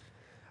teams.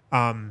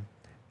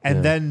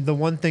 Then the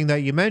one thing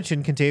that you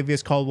mentioned,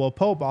 Kentavious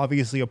Caldwell-Pope,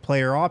 obviously a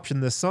player option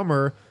this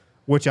summer,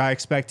 which I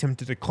expect him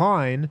to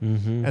decline.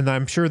 Mm-hmm. And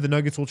I'm sure the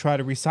Nuggets will try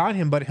to re-sign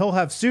him, but he'll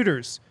have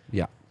suitors.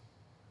 Yeah.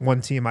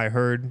 One team I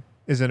heard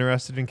is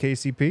interested in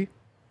KCP.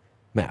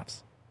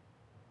 Mavs.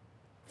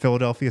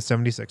 Philadelphia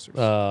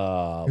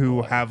 76ers.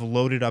 Who have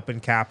loaded up in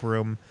cap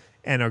room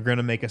and are going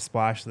to make a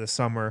splash this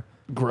summer.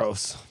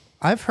 Gross.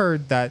 I've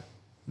heard that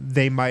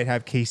they might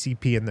have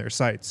KCP in their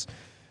sights.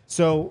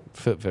 So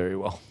fit very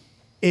well.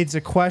 It's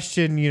a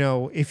question,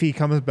 if he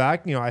comes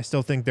back, I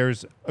still think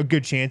there's a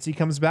good chance he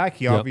comes back.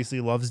 He obviously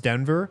loves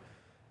Denver.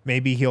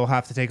 Maybe he'll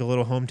have to take a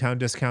little hometown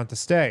discount to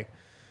stay.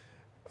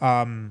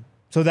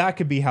 So that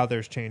could be how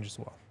there's change as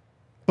well.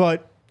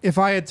 But if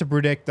I had to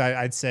predict,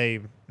 I'd say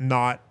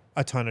not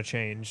a ton of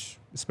change,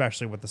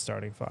 especially with the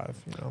starting five.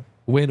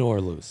 Win or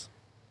lose.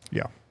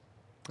 Yeah.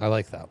 I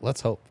like that.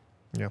 Let's hope.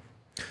 Yeah.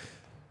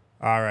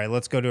 All right,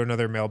 let's go to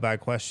another mailbag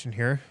question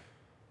here.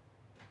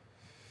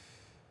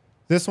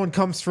 This one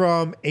comes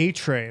from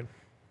A-Train.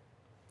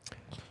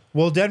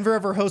 Will Denver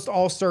ever host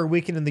All-Star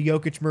Weekend in the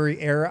Jokic-Murray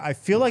era? I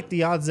feel like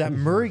the odds that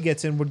Murray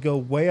gets in would go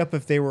way up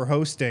if they were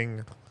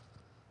hosting.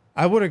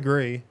 I would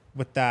agree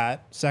with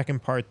that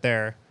second part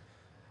there.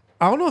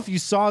 I don't know if you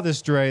saw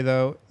this, Dre,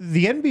 though.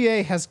 The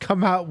NBA has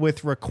come out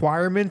with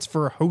requirements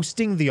for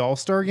hosting the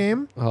All-Star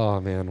game. Oh,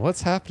 man.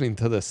 What's happening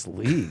to this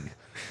league?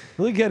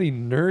 Really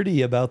getting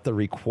nerdy about the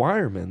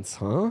requirements,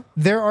 huh?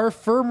 There are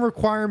firm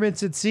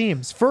requirements, it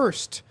seems.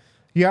 First,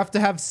 you have to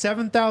have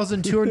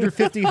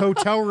 7,250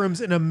 hotel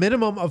rooms in a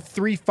minimum of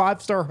 3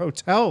 5-star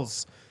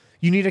hotels.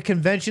 You need a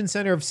convention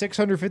center of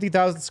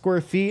 650,000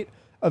 square feet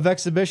of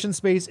exhibition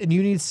space, and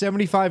you need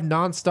 75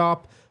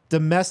 nonstop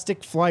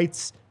domestic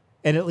flights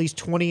and at least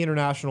 20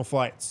 international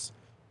flights.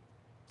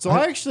 So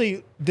I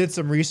actually did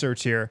some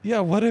research here.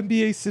 Yeah, what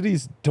NBA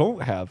cities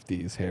don't have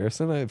these,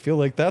 Harrison? I feel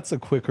like that's a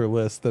quicker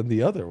list than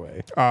the other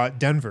way.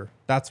 Denver,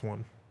 that's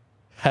one.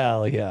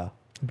 Hell yeah.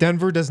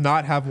 Denver does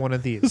not have one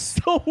of these.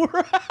 So we're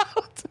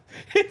out.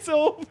 It's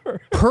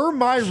over. Per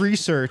my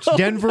research,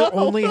 Denver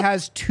only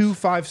has 2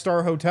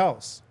 5-star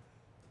hotels.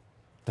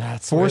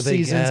 That's Four where they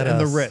Seasons get and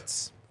the us.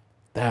 Ritz.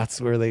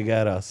 That's where they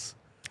get us.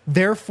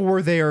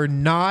 Therefore, they are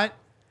not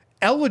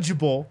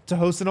eligible to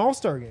host an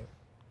All-Star game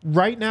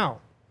right now.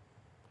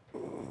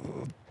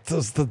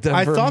 Does the Denver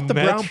I thought the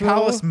Brown Metro?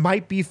 Palace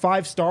might be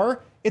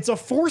 5-star. It's a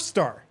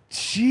 4-star.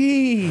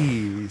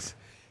 Jeez.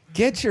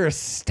 Get your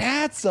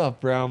stats up,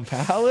 Brown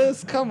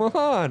Palace. Come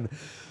on.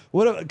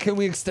 Can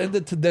we extend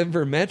it to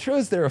Denver Metro?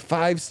 Is there a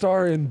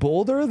 5-star in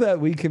Boulder that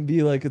we can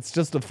be like, it's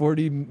just a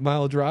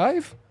 40-mile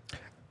drive?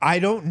 I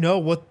don't know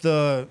what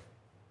the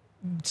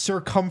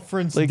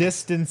circumference,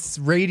 distance,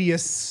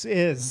 radius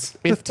is.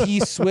 If T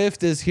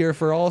Swift is here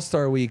for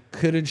All-Star Week,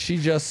 couldn't she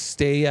just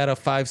stay at a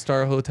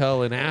 5-star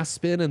hotel in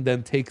Aspen and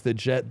then take the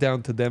jet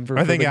down to Denver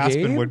I for think the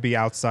Aspen game? would be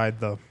outside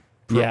the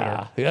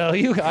perimeter. Yeah.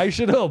 I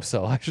should hope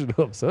so.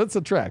 It's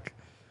a trek.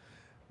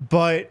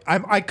 But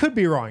I could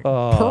be wrong.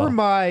 Per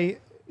my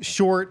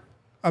short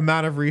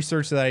amount of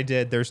research that I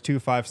did, there's 2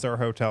 5-star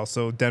hotels,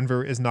 so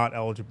Denver is not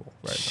eligible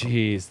right now.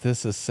 Jeez,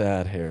 this is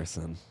sad,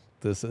 Harrison.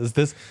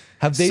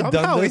 Have they Somehow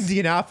done this?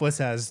 Indianapolis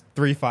has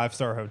 3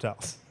 5-star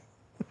hotels.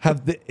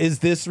 Is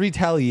this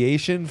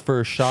retaliation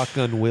for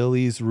Shotgun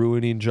Willie's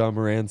ruining John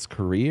Morant's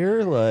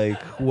career?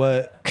 Like,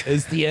 what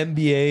is the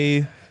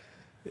NBA?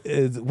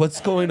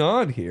 What's going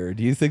on here?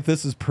 Do you think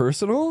this is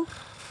personal?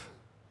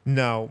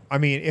 No. I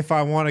mean, if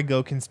I want to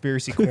go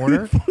conspiracy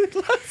corner,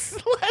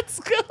 let's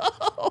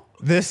go.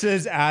 This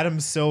is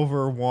Adam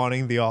Silver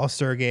wanting the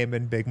All-Star game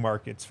in big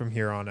markets from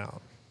here on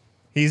out.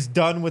 He's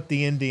done with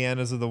the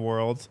Indianas of the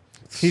world.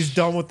 He's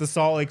done with the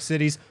Salt Lake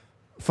Cities.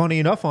 Funny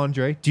enough,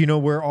 Andre, do you know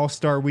where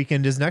All-Star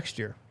Weekend is next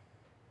year?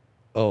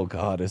 Oh,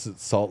 God. Is it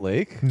Salt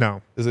Lake?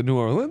 No. Is it New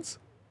Orleans?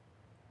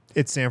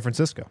 It's San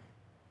Francisco.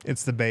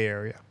 It's the Bay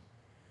Area,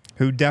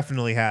 who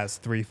definitely has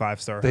 3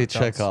 5-star hotels. They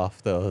check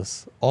off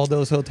all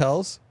those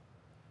hotels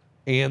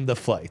and the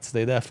flights.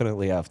 They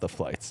definitely have the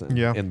flights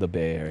in the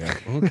Bay Area.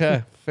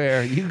 Okay,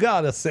 fair. You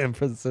got us, San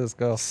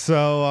Francisco.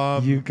 So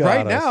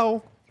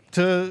now,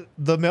 to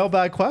the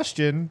mailbag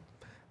question,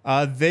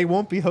 they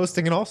won't be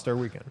hosting an All-Star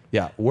Weekend.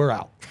 Yeah, we're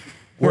out.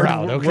 We're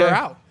out, okay? We're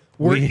out.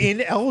 We're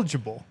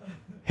ineligible.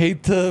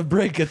 Hate to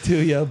break it to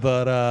you,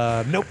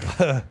 but nope.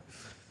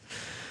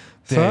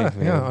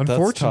 Dang, yeah,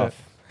 unfortunate.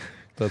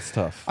 That's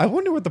tough. I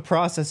wonder what the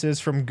process is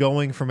from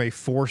going from a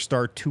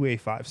 4-star to a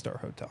 5-star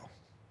hotel.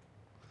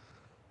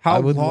 How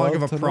long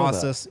of a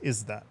process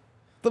is that?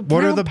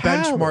 What are the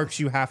benchmarks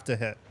you have to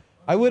hit?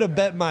 I would have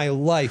bet my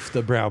life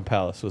the Brown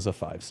Palace was a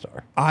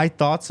 5-star. I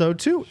thought so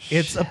too.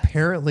 It's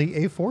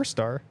apparently a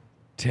 4-star.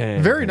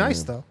 Dang. Very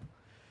nice though.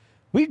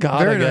 We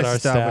gotta Very get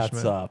nice our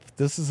stats up.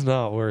 This is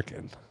not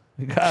working.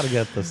 We gotta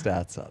get the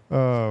stats up.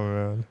 Oh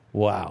man.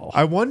 Wow.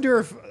 I wonder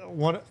if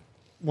one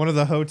of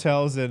the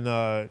hotels in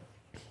the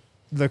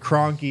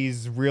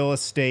Cronkies real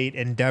estate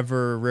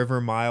Endeavor River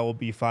Mile will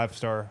be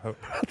 5-star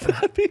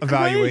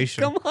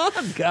evaluation. Great. Come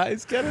on,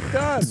 guys, get it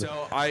done.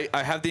 So I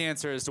have the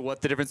answer as to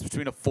what the difference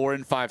between a 4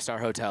 and 5-star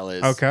hotel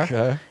is.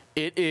 Okay.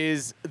 It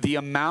is the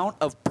amount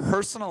of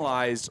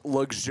personalized,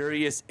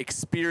 luxurious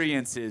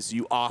experiences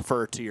you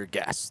offer to your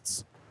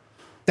guests.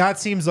 That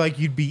seems like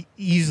you'd be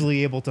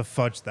easily able to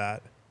fudge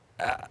that.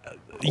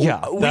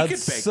 Yeah, we that's could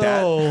fake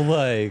so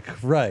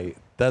like right.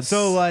 That's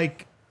So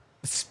like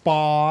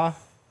spa,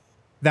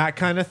 that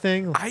kind of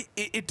thing.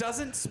 It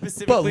doesn't but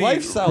specifically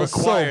lifestyle is so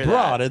require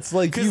broad. that. It's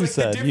like 'Cause, you like, the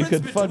said, you difference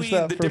could fudge between-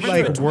 that the for difference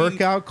sure. Like between-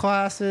 workout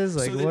classes.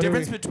 Like So the what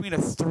difference are we, between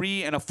a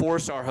 3 and a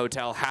 4-star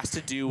hotel has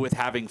to do with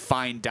having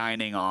fine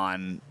dining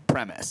on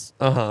premise.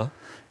 Uh-huh.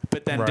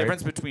 But then Right.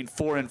 difference between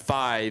 4 and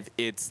 5,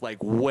 it's like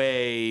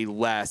way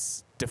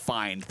less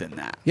defined than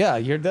that. Yeah,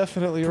 you're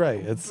definitely right.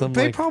 It's some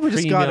they like probably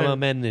just premium got to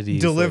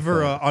amenities.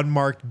 deliver like an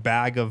unmarked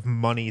bag of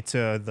money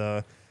to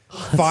the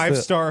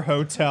 5-star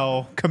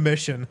hotel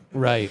commission.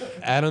 right.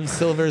 Adam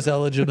Silver's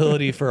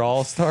eligibility for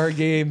all-star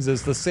games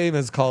is the same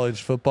as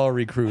college football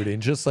recruiting.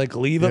 Just like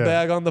leave a Yeah.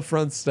 bag on the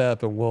front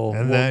step and we'll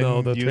And then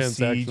know the you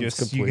transaction's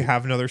complete. you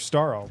have another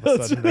star all of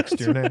a sudden next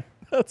to your name.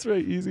 That's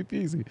right. Easy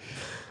peasy.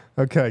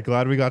 Okay,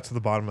 glad we got to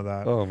the bottom of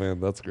that. Oh, man,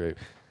 that's great.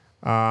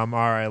 All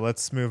right,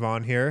 let's move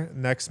on here.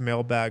 Next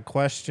mailbag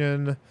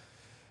question.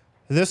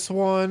 This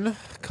one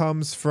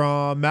comes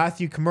from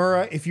Matthew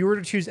Kimura. If you were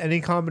to choose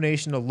any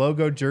combination of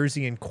logo,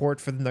 jersey, and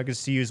court for the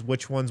Nuggets to use,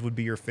 which ones would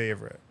be your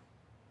favorite?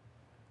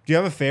 Do you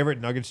have a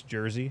favorite Nuggets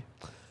jersey?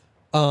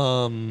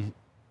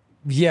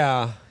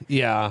 Yeah.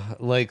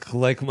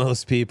 Like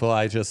most people,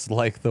 I just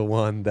like the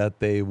one that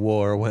they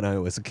wore when I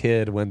was a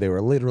kid, when they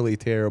were literally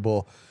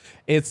terrible.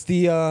 It's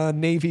the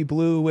navy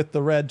blue with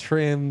the red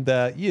trim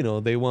that,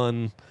 they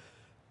won.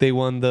 They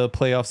won the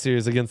playoff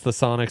series against the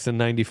Sonics in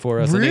 '94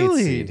 as an 8th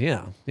seed.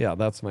 Yeah,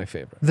 that's my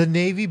favorite. The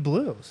navy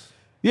blues.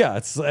 Yeah,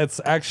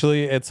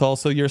 it's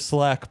also your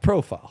Slack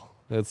profile.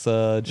 It's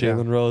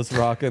Jalen Rose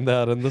rocking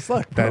that in the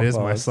Slack profile. That is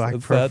my Slack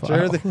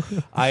profile. That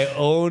jersey. I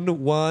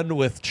own one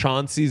with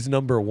Chauncey's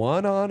number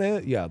 1 on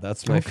it. Yeah,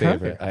 that's my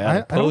favorite. I had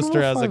a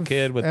poster as a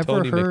kid with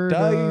Tony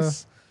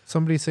McDice.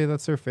 Somebody say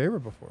that's their favorite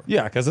before.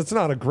 Yeah, because it's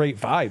not a great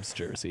vibes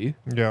jersey.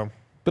 Yeah.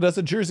 But as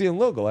a jersey and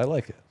logo, I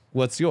like it.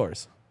 What's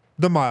yours?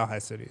 The Mile High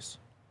Cities.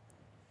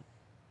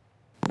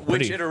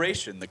 Which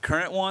iteration? The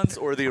current ones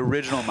or the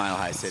original Mile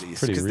High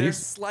Cities? Because they're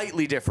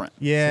slightly different.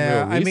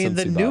 Yeah, I mean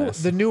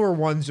the newer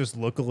ones just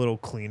look a little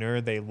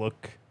cleaner. They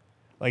look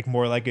like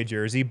more like a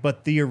jersey,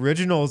 but the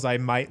originals I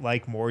might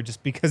like more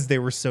just because they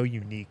were so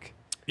unique.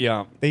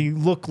 Yeah, they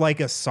look like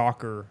a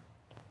soccer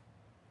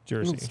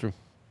jersey. That's true.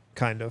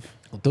 Kind of.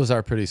 Those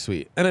are pretty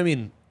sweet, and I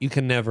mean you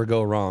can never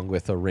go wrong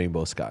with a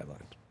rainbow skyline.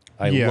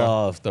 I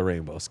love the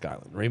rainbow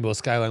skyline. Rainbow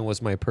skyline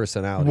was my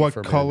personality. What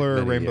for color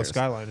many rainbow years.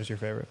 skyline is your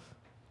favorite?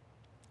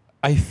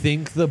 I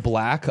think the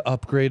black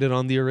upgraded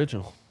on the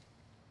original.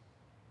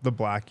 The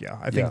black, yeah.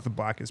 I think the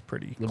black is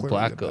pretty The clearly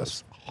black the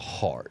goes best.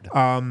 hard.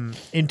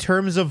 In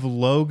terms of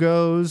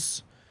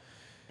logos,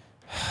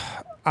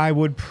 I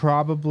would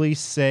probably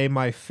say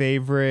my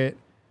favorite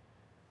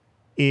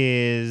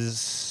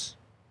is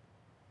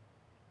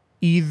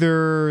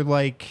either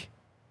like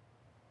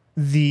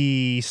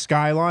the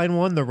Skyline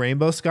one, the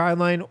Rainbow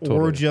Skyline,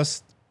 or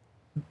just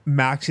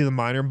Maxie the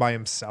Miner by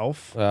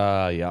himself.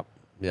 Yep.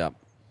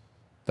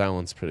 That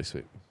one's pretty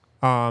sweet.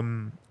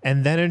 And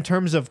then in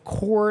terms of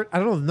court, I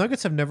don't know. The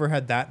Nuggets have never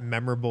had that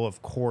memorable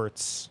of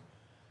courts.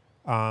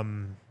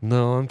 No,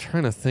 I'm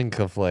trying to think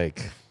of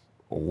like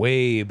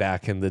way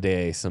back in the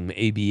day, some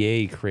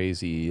ABA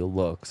crazy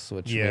looks,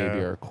 which maybe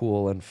are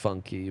cool and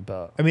funky.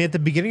 But I mean, at the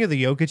beginning of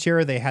the Jokic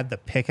era, they had the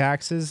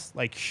pickaxes,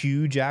 like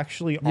huge,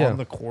 actually, on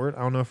the court. I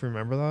don't know if you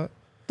remember that.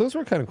 Those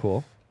were kind of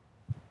cool.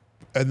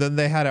 And then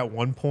they had at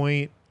one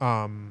point,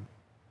 did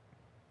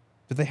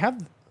they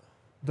have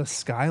the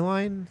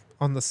skyline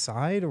on the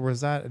side, or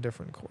was that a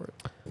different court?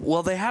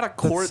 Well, they had a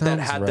court that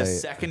had the right.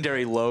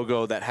 secondary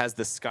logo that has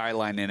the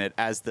skyline in it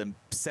as the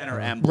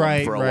center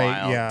emblem for a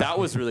while. Yeah. That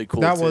was really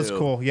cool. That was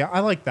cool. Yeah, I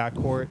like that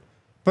court.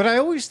 But I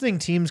always think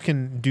teams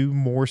can do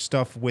more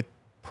stuff with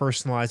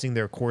personalizing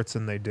their courts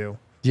than they do.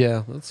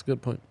 Yeah, that's a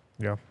good point.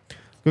 Yeah.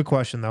 Good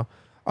question, though.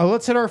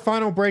 Let's hit our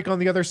final break. On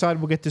the other side,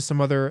 we'll get to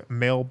some other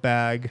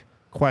mailbag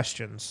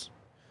questions.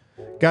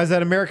 Guys,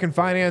 at American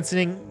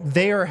Financing,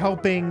 they are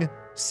helping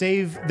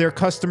save their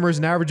customers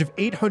an average of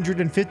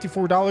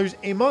 $854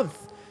 a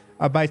month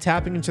by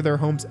tapping into their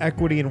home's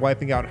equity and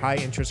wiping out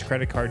high-interest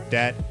credit card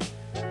debt.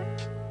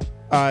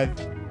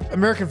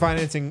 American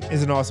Financing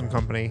is an awesome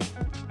company.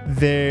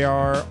 They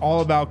are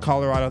all about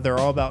Colorado. They're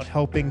all about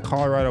helping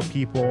Colorado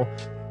people,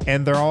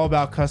 and they're all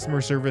about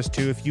customer service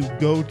too. If you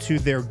go to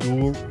their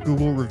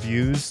Google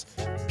reviews,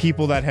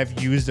 people that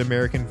have used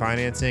American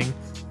Financing,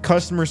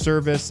 customer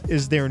service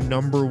is their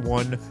number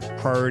one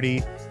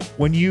priority.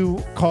 When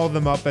you call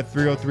them up at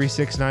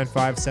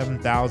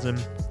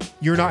 303-695-7000,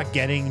 you're not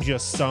getting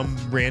just some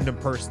random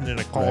person in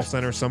a call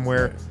center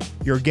somewhere.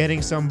 You're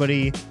getting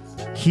somebody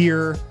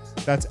here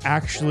that's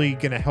actually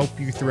going to help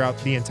you throughout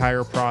the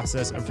entire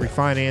process of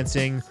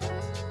refinancing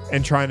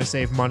and trying to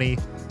save money.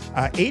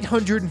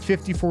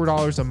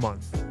 $854 a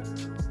month.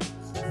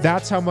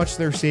 That's how much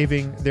they're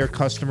saving their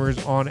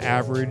customers on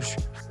average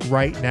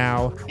right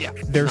now. Yeah,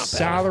 their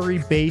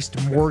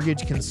salary-based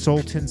mortgage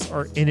consultants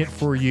are in it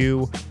for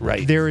you.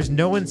 Right. There is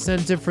no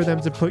incentive for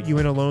them to put you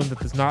in a loan that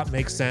does not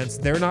make sense.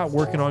 They're not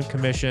working on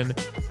commission,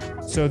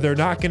 so they're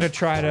not going to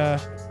try to.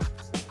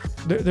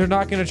 They're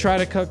not going to try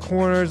to cut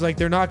corners. Like,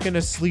 they're not going to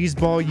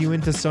sleazeball you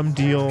into some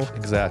deal.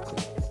 Exactly.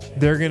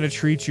 They're going to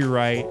treat you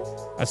right.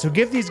 So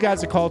give these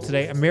guys a call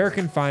today.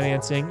 American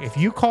Financing. If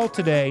you call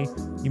today,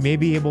 you may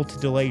be able to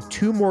delay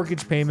 2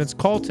 mortgage payments.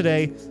 Call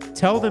today.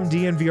 Tell them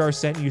DNVR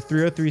sent you.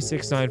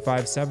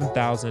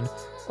 303-695-7000,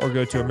 or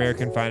go to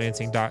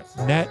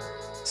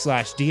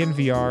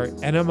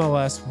americanfinancing.net/DNVR,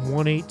 NMLS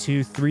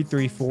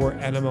 182334,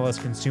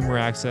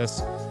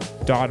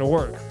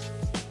 NMLSconsumeraccess.org.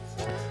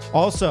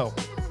 Also,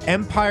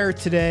 Empire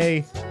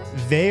Today,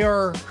 they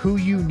are who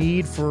you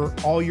need for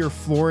all your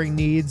flooring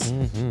needs.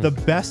 The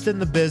best in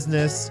the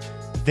business.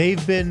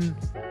 They've been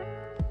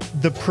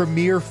the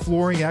premier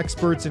flooring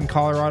experts in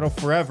Colorado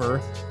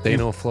forever. They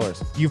know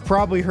floors. You've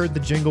probably heard the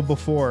jingle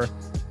before.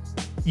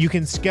 You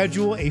can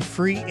schedule a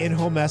free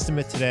in-home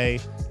estimate today,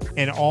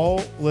 and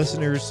all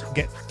listeners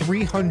get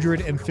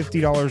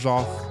 $350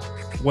 off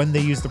when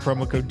they use the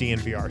promo code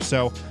DNVR.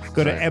 So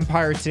go to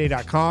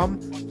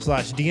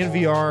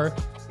empiretoday.com/DNVR.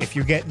 If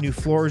you're getting new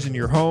floors in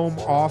your home,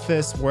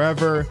 office,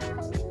 wherever,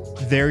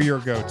 they're your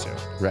go-to.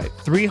 Right.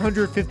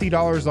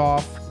 $350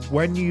 off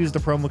when you use the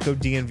promo code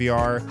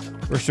DNVR.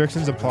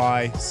 Restrictions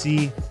apply.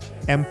 See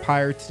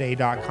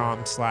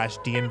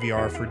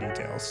empiretoday.com/DNVR for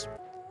details.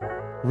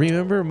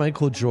 Remember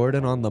Michael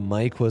Jordan on the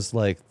mic was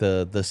like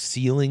the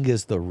ceiling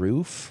is the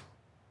roof?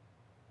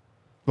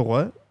 The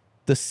what?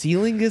 The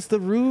ceiling is the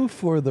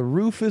roof, or the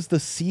roof is the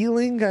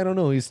ceiling? I don't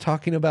know. He's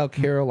talking about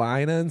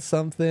Carolina and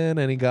something,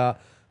 and that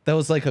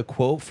was like a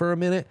quote for a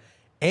minute.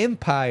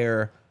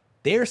 Empire,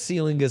 their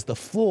ceiling is the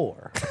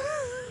floor.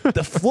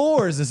 The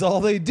floors is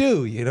all they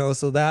do,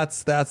 so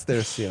that's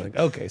their ceiling.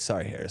 Okay,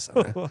 sorry,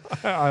 Harrison.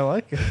 I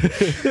like it.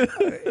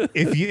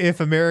 if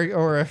America,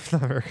 or if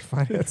not American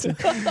financing,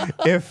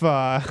 if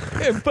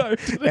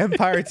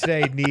Empire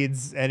Today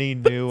needs any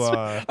new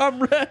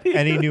I'm ready.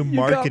 Any new You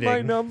got my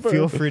marketing, number.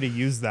 feel free to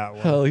use that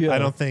one. Hell yeah. I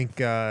don't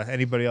think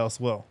anybody else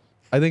will.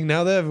 I think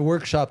now that I've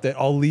workshopped it,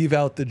 I'll leave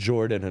out the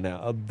Jordan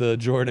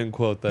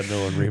quote that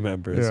no one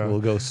remembers. Yeah. We'll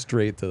go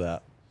straight to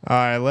that. All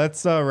right,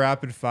 let's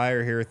rapid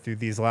fire here through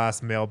these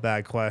last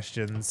mailbag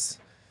questions.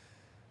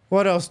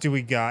 What else do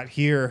we got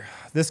here?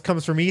 This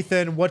comes from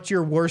Ethan. What's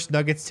your worst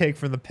Nuggets take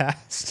from the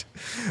past?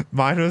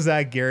 Mine was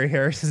that Gary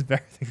Harris is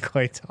better than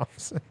Klay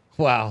Thompson.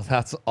 Wow,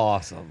 that's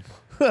awesome.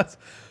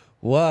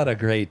 What a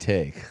great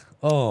take.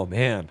 Oh,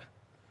 man.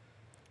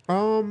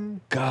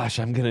 Gosh,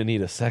 I'm going to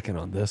need a second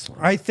on this one.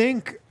 I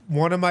think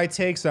one of my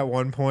takes at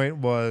one point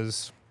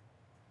was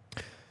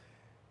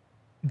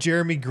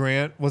Jeremy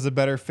Grant was a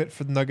better fit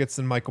for the Nuggets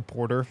than Michael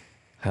Porter.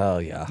 Hell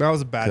yeah. That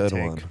was a bad Good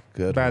take. one.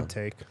 Good bad one.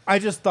 take. I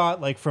just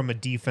thought, from a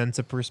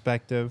defensive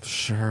perspective.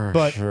 Sure,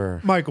 But sure.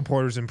 Michael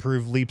Porter's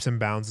improved leaps and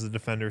bounds as a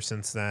defender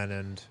since then,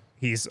 and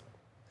he's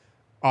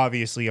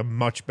obviously a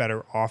much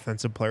better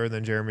offensive player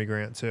than Jeremy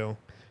Grant, too.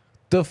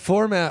 The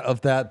format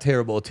of that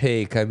terrible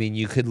take, I mean,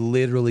 you could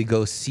literally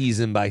go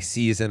season by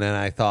season, and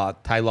I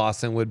thought Ty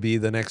Lawson would be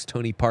the next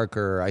Tony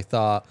Parker. I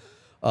thought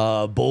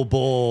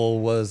Bull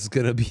was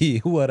going to be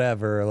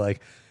whatever.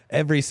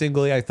 Every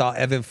single year, I thought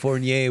Evan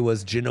Fournier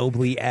was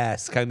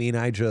Ginobili-esque. I mean,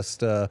 I just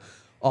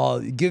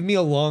give me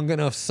a long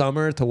enough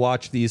summer to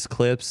watch these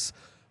clips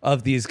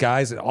of these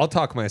guys, and I'll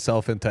talk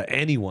myself into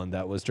anyone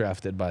that was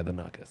drafted by the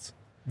Nuggets.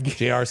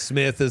 J.R.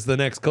 Smith is the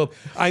next Kobe.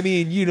 I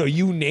mean,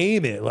 you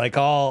name it.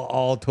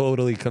 I'll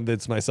totally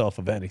convince myself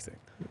of anything.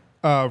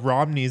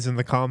 Romney's in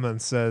the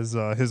comments says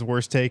his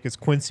worst take is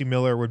Quincy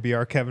Miller would be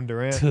our Kevin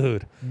Durant.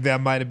 Dude.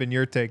 That might have been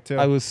your take, too.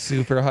 I was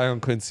super high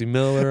on Quincy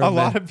Miller. A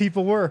lot of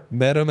people were.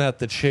 Met him at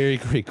the Cherry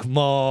Creek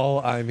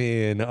Mall. I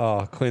mean,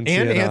 Quincy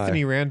and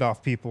Anthony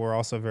Randolph people were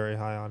also very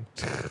high on.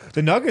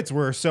 The Nuggets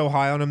were so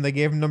high on him, they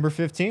gave him number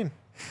 15.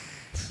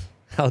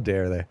 How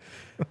dare they?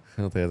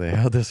 How dare they?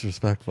 How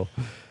disrespectful.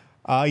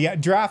 Yeah,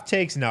 draft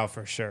takes now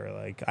for sure.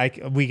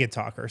 We could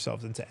talk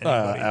ourselves into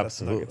anybody that's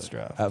the Nuggets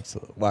draft.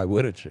 Absolutely. Why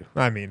wouldn't you?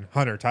 I mean,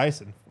 Hunter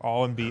Tyson,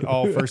 all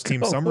first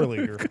team summer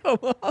leaguer,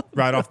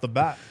 right off the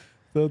bat.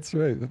 That's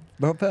right.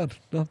 Not bad.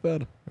 Not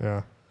bad.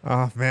 Yeah.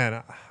 Oh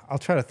man, I'll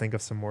try to think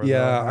of some more.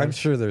 Yeah, I'm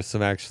sure there's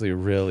some actually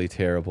really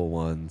terrible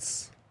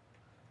ones.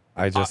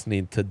 I just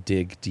need to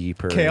dig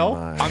deeper. Kale?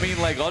 I mean,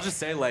 I'll just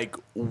say,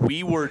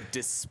 we were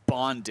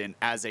despondent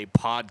as a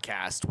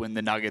podcast when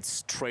the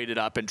Nuggets traded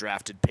up and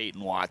drafted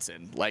Peyton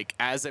Watson.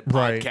 As a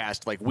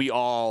podcast, we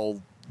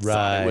all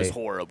thought it was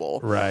horrible.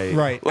 Right.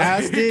 Right.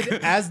 As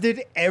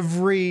did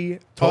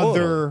every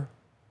other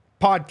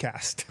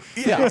podcast.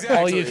 Yeah, exactly.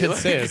 All you could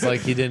say is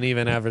he didn't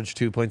even average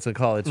 2 points in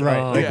college.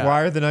 Right.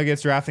 Why are the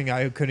Nuggets drafting a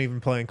guy who couldn't even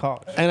play in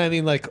college? And I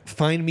mean,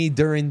 find me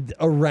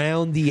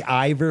around the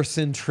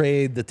Iverson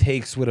trade, the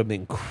takes would have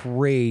been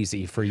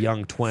crazy for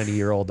young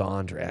 20-year-old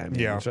Andre. I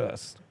mean,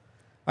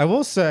 I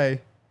will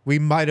say we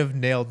might have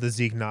nailed the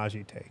Zeke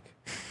Naji take.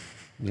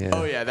 Yeah.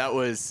 Oh yeah, that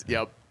was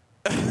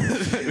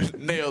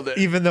nailed it.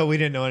 Even though we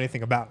didn't know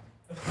anything about him.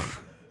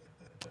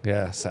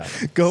 Yeah, sad.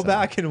 Go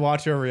back and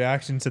watch our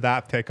reaction to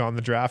that pick on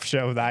the draft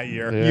show that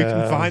year. Yeah. You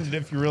can find it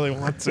if you really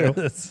want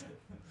to.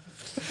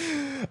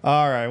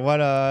 All right,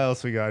 what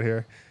else we got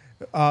here?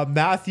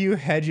 Matthew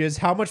Hedges,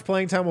 how much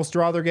playing time will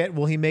Strawther get?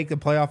 Will he make the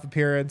playoff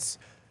appearance?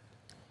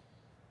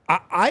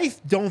 I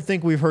don't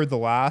think we've heard the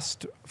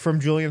last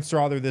from Julian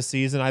Strawther this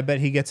season. I bet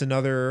he gets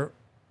another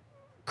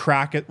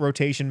crack at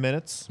rotation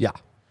minutes. Yeah.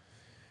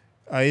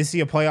 Is he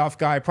a playoff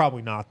guy?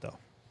 Probably not, though.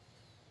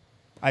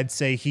 I'd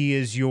say he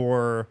is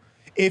your...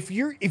 If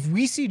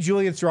we see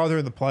Julian Strawther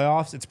in the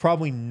playoffs, it's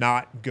probably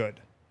not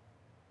good.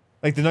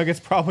 The Nuggets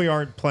probably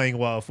aren't playing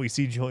well if we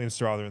see Julian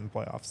Strawther in the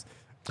playoffs.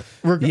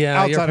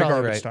 Outside of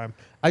garbage time.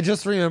 I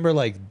just remember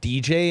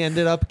DJ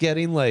ended up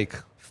getting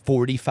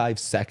 45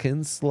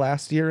 seconds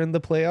last year in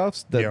the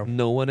playoffs that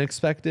no one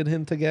expected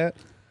him to get.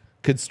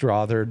 Could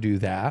Strawther do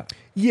that?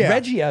 Yeah.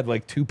 Reggie had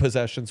 2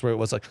 possessions where it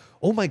was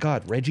oh my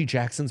God, Reggie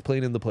Jackson's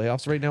playing in the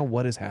playoffs right now.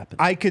 What is happening?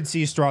 I could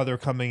see Strawther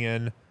coming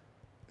in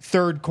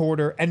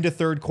end of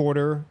third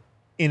quarter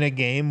in a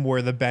game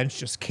where the bench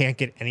just can't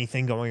get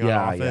anything going on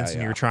offense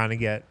and you're trying to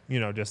get,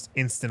 just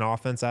instant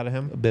offense out of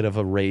him. A bit of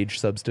a rage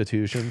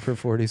substitution for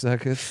 40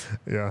 seconds.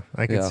 Yeah,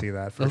 I could see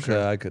that for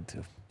sure. I could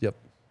too. Yep.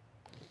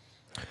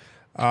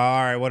 All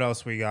right, what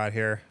else we got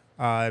here?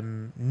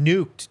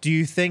 Nuked. Do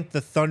you think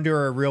the Thunder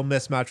are a real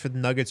mismatch for the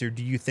Nuggets, or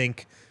do you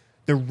think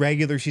the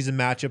regular season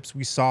matchups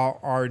we saw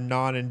are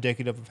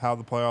non-indicative of how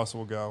the playoffs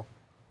will go?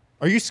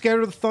 Are you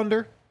scared of the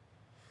Thunder?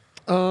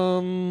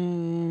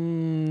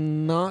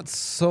 Not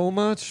so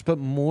much, but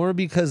more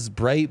because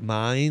bright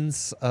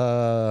minds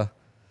are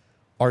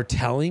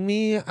telling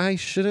me I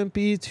shouldn't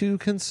be too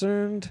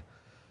concerned.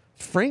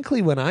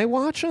 Frankly, when I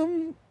watch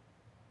them,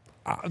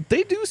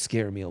 they do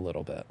scare me a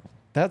little bit.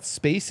 That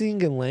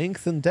spacing and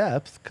length and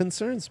depth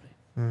concerns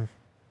me.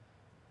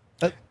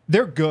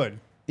 They're good.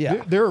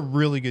 Yeah. They're a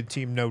really good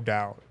team, no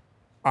doubt.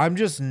 I'm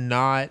just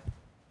not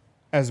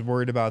as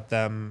worried about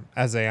them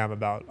as I am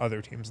about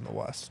other teams in the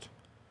West.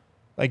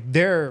 Like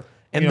they're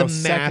and the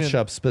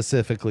matchup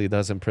specifically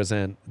doesn't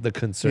present the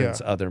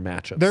concerns other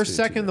matchups. They're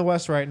second in the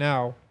West right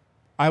now.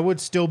 I would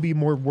still be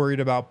more worried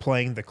about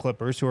playing the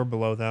Clippers, who are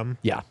below them.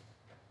 Yeah.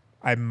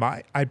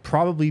 I'd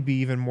probably be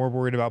even more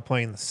worried about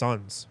playing the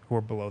Suns, who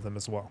are below them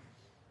as well.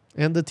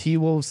 And the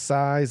T-Wolves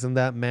size and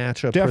that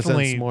matchup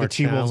definitely presents more the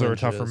T-Wolves are a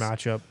tougher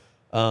matchup.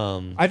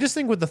 I just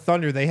think with the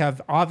Thunder, they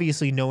have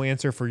obviously no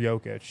answer for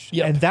Jokic.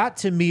 Yep. And that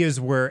to me is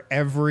where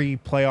every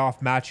playoff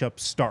matchup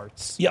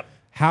starts. Yep.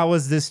 How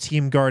is this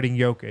team guarding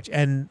Jokic?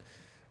 And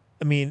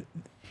I mean,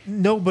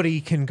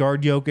 nobody can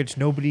guard Jokic.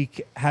 Nobody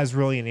has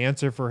really an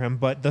answer for him.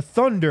 But the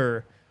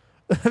Thunder,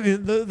 I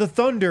mean, the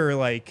Thunder,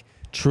 like,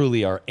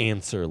 truly are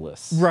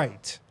answerless.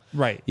 Right.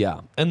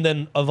 Yeah. And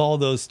then of all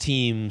those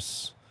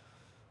teams,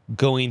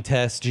 going to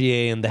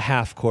SGA in the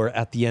half court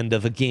at the end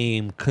of a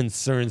game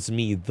concerns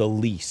me the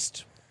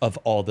least of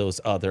all those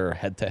other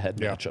head-to-head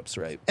matchups,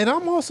 right? And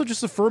I'm also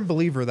just a firm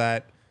believer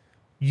that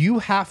you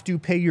have to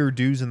pay your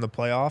dues in the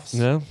playoffs.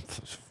 Yeah.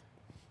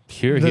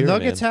 The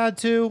Nuggets had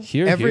to.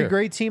 Every here.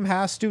 great team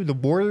has to. The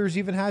Warriors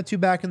even had to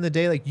back in the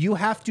day. Like, you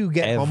have to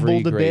get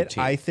humbled a bit,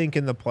 I think,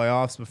 in the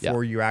playoffs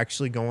before you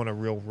actually go on a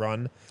real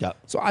run. Yep.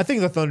 So I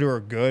think the Thunder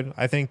are good.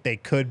 I think they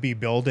could be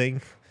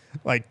building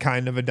like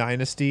kind of a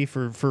dynasty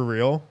for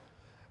real.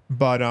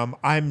 But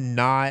I'm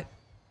not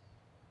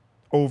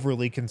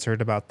overly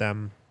concerned about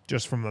them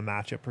just from a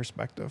matchup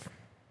perspective.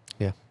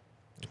 Yeah.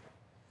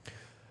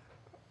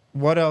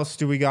 What else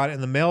do we got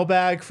in the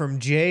mailbag from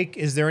Jake?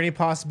 Is there any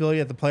possibility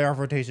that the playoff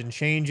rotation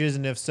changes?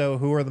 And if so,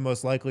 who are the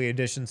most likely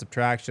additions,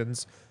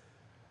 subtractions?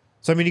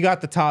 So, I mean, you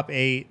got the top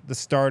 8, the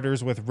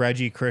starters with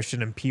Reggie,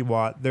 Christian, and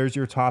P-Watt. There's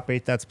your top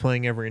 8 that's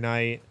playing every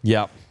night.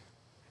 Yep.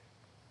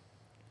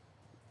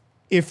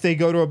 If they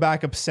go to a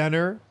backup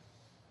center,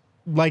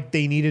 like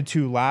they needed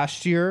to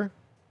last year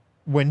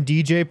when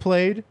DJ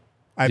played,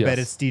 I bet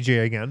it's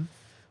DJ again.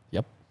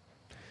 Yep.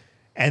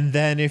 And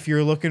then if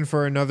you're looking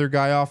for another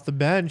guy off the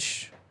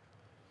bench,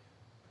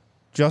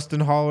 Justin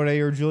Holiday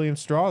or Julian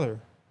Strawther.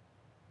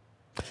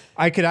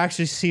 I could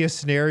actually see a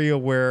scenario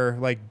where,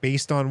 like,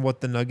 based on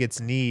what the Nuggets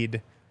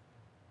need,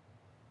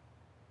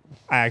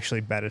 I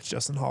actually bet it's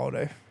Justin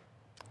Holiday.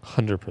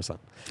 100%.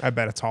 I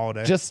bet it's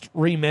Holiday. Just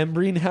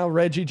remembering how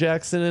Reggie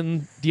Jackson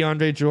and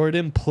DeAndre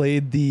Jordan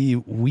played the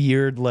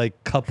weird,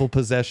 like, couple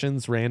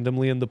possessions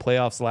randomly in the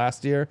playoffs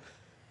last year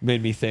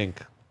made me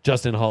think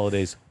Justin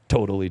Holiday's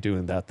totally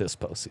doing that this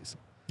postseason.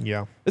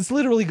 Yeah. It's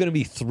literally going to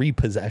be 3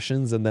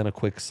 possessions and then a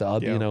quick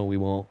sub. Yeah. You know, we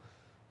won't.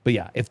 But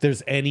yeah, if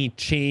there's any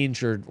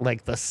change or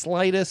like the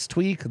slightest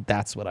tweak,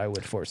 that's what I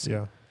would foresee.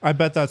 Yeah. I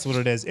bet that's what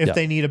it is. If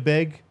they need a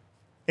big,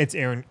 it's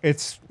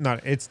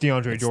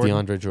DeAndre Jordan.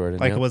 DeAndre Jordan.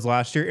 Like it was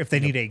last year. If they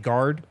need a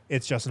guard,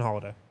 it's Justin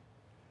Holiday.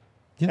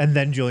 Yeah. And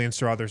then Julian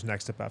Strawther's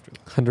next up after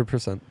that.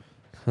 100%.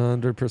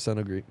 100%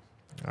 agree.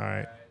 All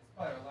right.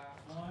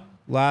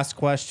 Last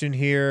question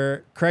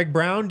here. Craig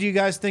Brown, do you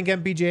guys think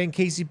MPJ and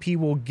KCP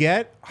will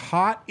get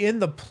hot in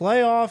the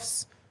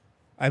playoffs?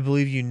 I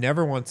believe you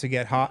never want to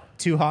get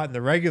too hot in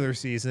the regular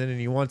season,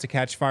 and you want to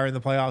catch fire in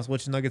the playoffs,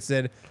 which the Nuggets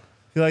did. I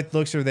feel like the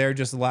looks are there,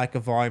 just a lack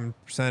of volume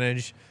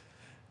percentage.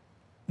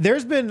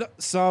 There's been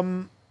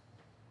some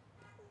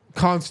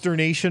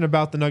consternation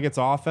about the Nuggets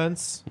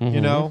offense,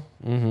 you know?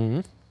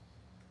 Mm-hmm.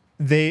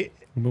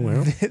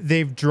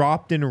 They've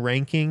dropped in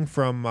ranking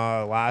from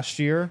last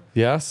year.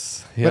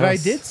 Yes. But I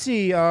did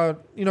see, a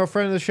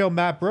friend of the show,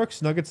 Matt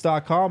Brooks,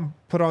 Nuggets.com,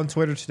 put on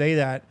Twitter today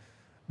that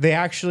they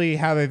actually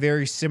have a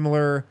very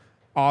similar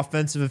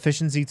offensive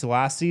efficiency to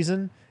last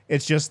season.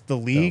 It's just the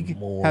league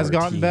has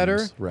gotten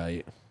better.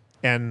 Right.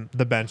 And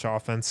the bench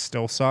offense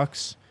still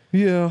sucks.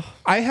 Yeah.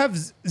 I have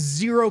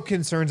zero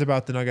concerns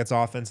about the Nuggets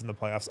offense in the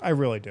playoffs. I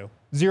really do.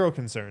 Zero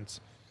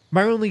concerns.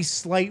 My only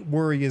slight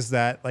worry is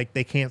that, like,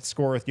 they can't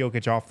score with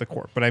Jokic off the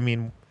court. But, I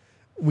mean,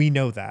 we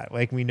know that.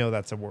 Like, we know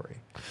that's a worry.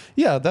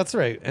 Yeah, that's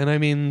right. And, I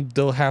mean,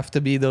 there'll have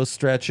to be those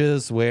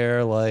stretches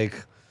where,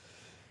 like,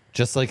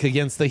 just like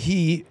against the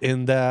Heat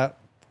in that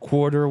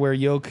quarter where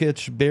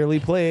Jokic barely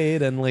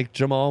played and, like,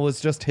 Jamal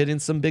was just hitting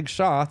some big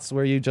shots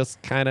where you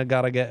just kind of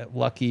got to get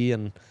lucky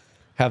and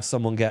have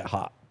someone get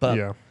hot.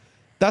 But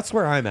That's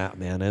where I'm at,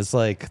 man, is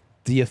like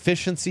the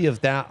efficiency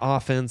of that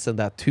offense and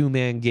that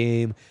two-man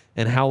game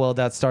and how well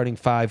that starting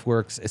five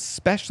works,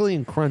 especially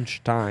in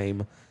crunch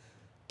time,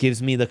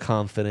 gives me the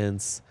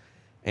confidence.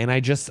 And I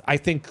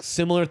think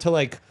similar to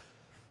like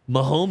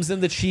Mahomes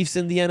and the Chiefs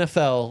in the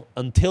NFL,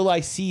 until I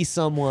see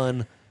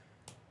someone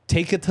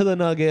take it to the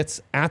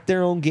Nuggets at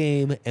their own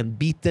game and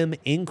beat them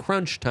in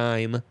crunch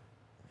time,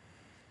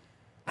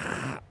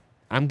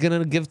 I'm going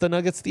to give the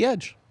Nuggets the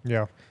edge.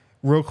 Yeah.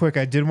 Real quick,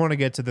 I did want to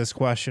get to this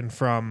question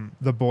from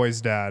the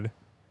boy's dad,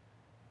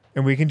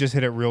 and we can just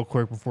hit it real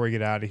quick before we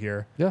get out of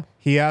here. Yeah.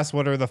 He asked,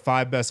 what are the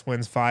 5 best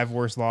wins, 5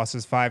 worst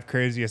losses, 5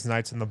 craziest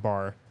nights in the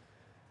bar?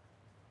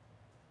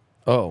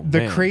 Oh,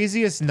 the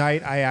craziest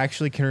night I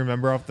actually can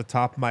remember off the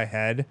top of my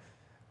head,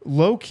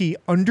 low-key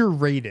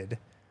underrated,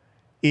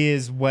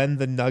 is when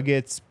the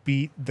Nuggets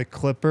beat the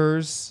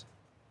Clippers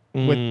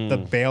with the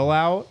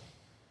bailout.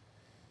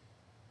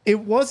 It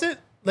wasn't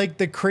like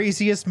the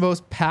craziest,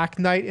 most packed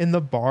night in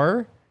the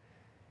bar.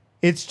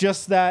 It's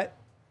just that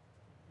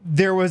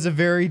there was a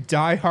very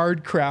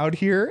diehard crowd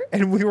here,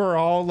 and we were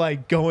all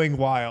like going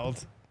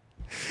wild.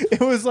 It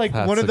was like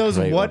one of those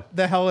what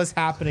the hell is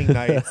happening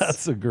nights.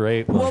 That's a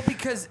great one. Well,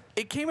 because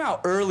it came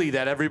out early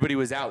that everybody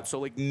was out. So,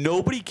 like,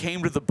 nobody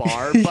came to the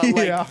bar, but,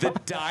 like, the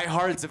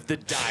diehards of the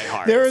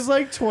diehards. There was,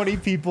 like, 20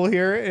 people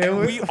here. And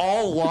we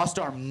all lost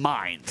our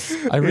minds.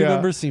 I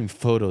remember seeing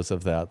photos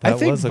of that. That I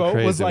think was a Vogt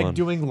crazy was, like, one.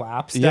 doing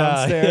laps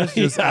downstairs,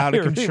 just out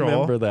of control. I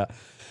remember that.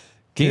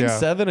 Game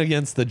 7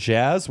 against the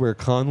Jazz, where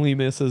Conley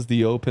misses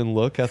the open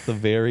look at the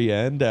very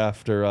end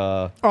after...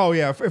 oh,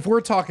 yeah. If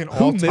we're talking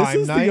all-time nights... Who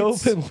misses the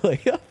open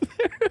layup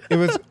there? It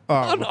was...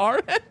 on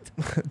our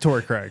end?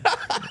 Torrey Craig.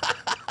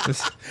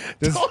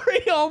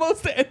 Torrey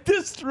almost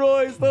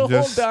destroys the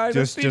whole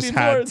dynasty. Just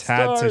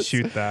had to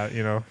shoot that,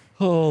 you know.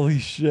 Holy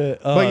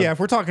shit. But yeah, if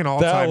we're talking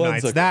all-time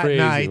nights, that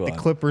night, one. The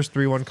Clippers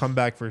 3-1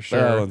 comeback for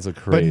sure. That one's a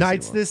crazy But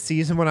nights one. this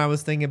season, when I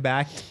was thinking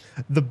back,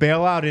 the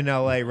bailout in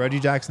L.A.,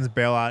 Reggie Jackson's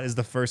bailout is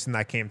the first thing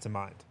that came to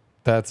mind.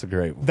 That's a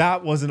great one.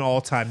 That was an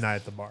all-time night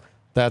at the bar.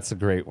 That's a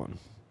great one.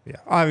 Yeah.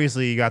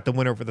 Obviously, you got the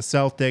winner for the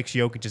Celtics,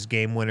 Jokic's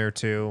game winner,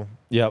 too.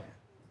 Yep.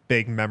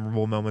 Big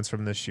memorable moments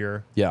from this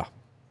year. Yeah.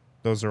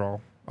 Those are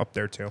all up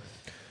there, too.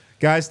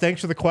 Guys,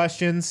 thanks for the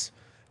questions.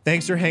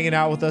 Thanks for hanging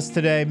out with us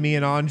today, me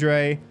and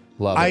Andre.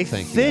 Love it.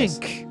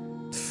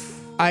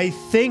 I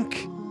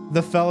think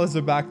the fellas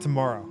are back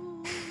tomorrow.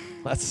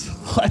 Let's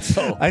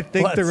hope. I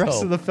think the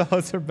rest of the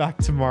fellas are back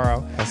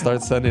tomorrow. I'll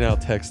start sending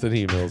out texts and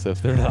emails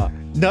if they're not.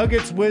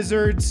 Nuggets,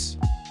 Wizards,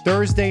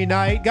 Thursday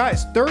night.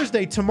 Guys,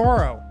 Thursday,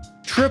 tomorrow.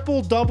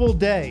 Triple-double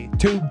day.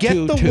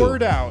 Get the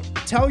word out.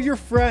 Tell your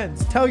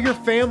friends. Tell your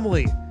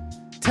family.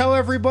 Tell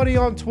everybody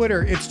on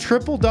Twitter. It's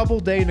triple-double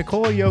day.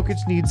 Nikola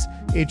Jokic needs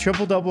a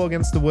triple-double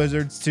against the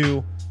Wizards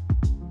to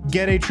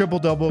get a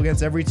triple-double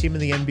against every team in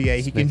the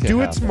NBA. He can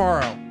do it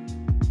tomorrow.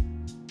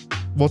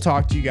 We'll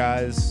talk to you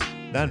guys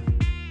then.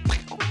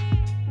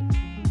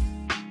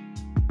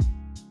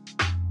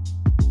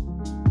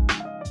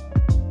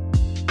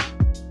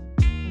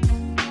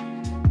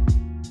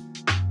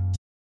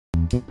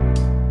 We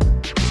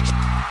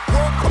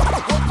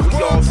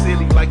all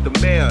silly like the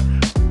mayor.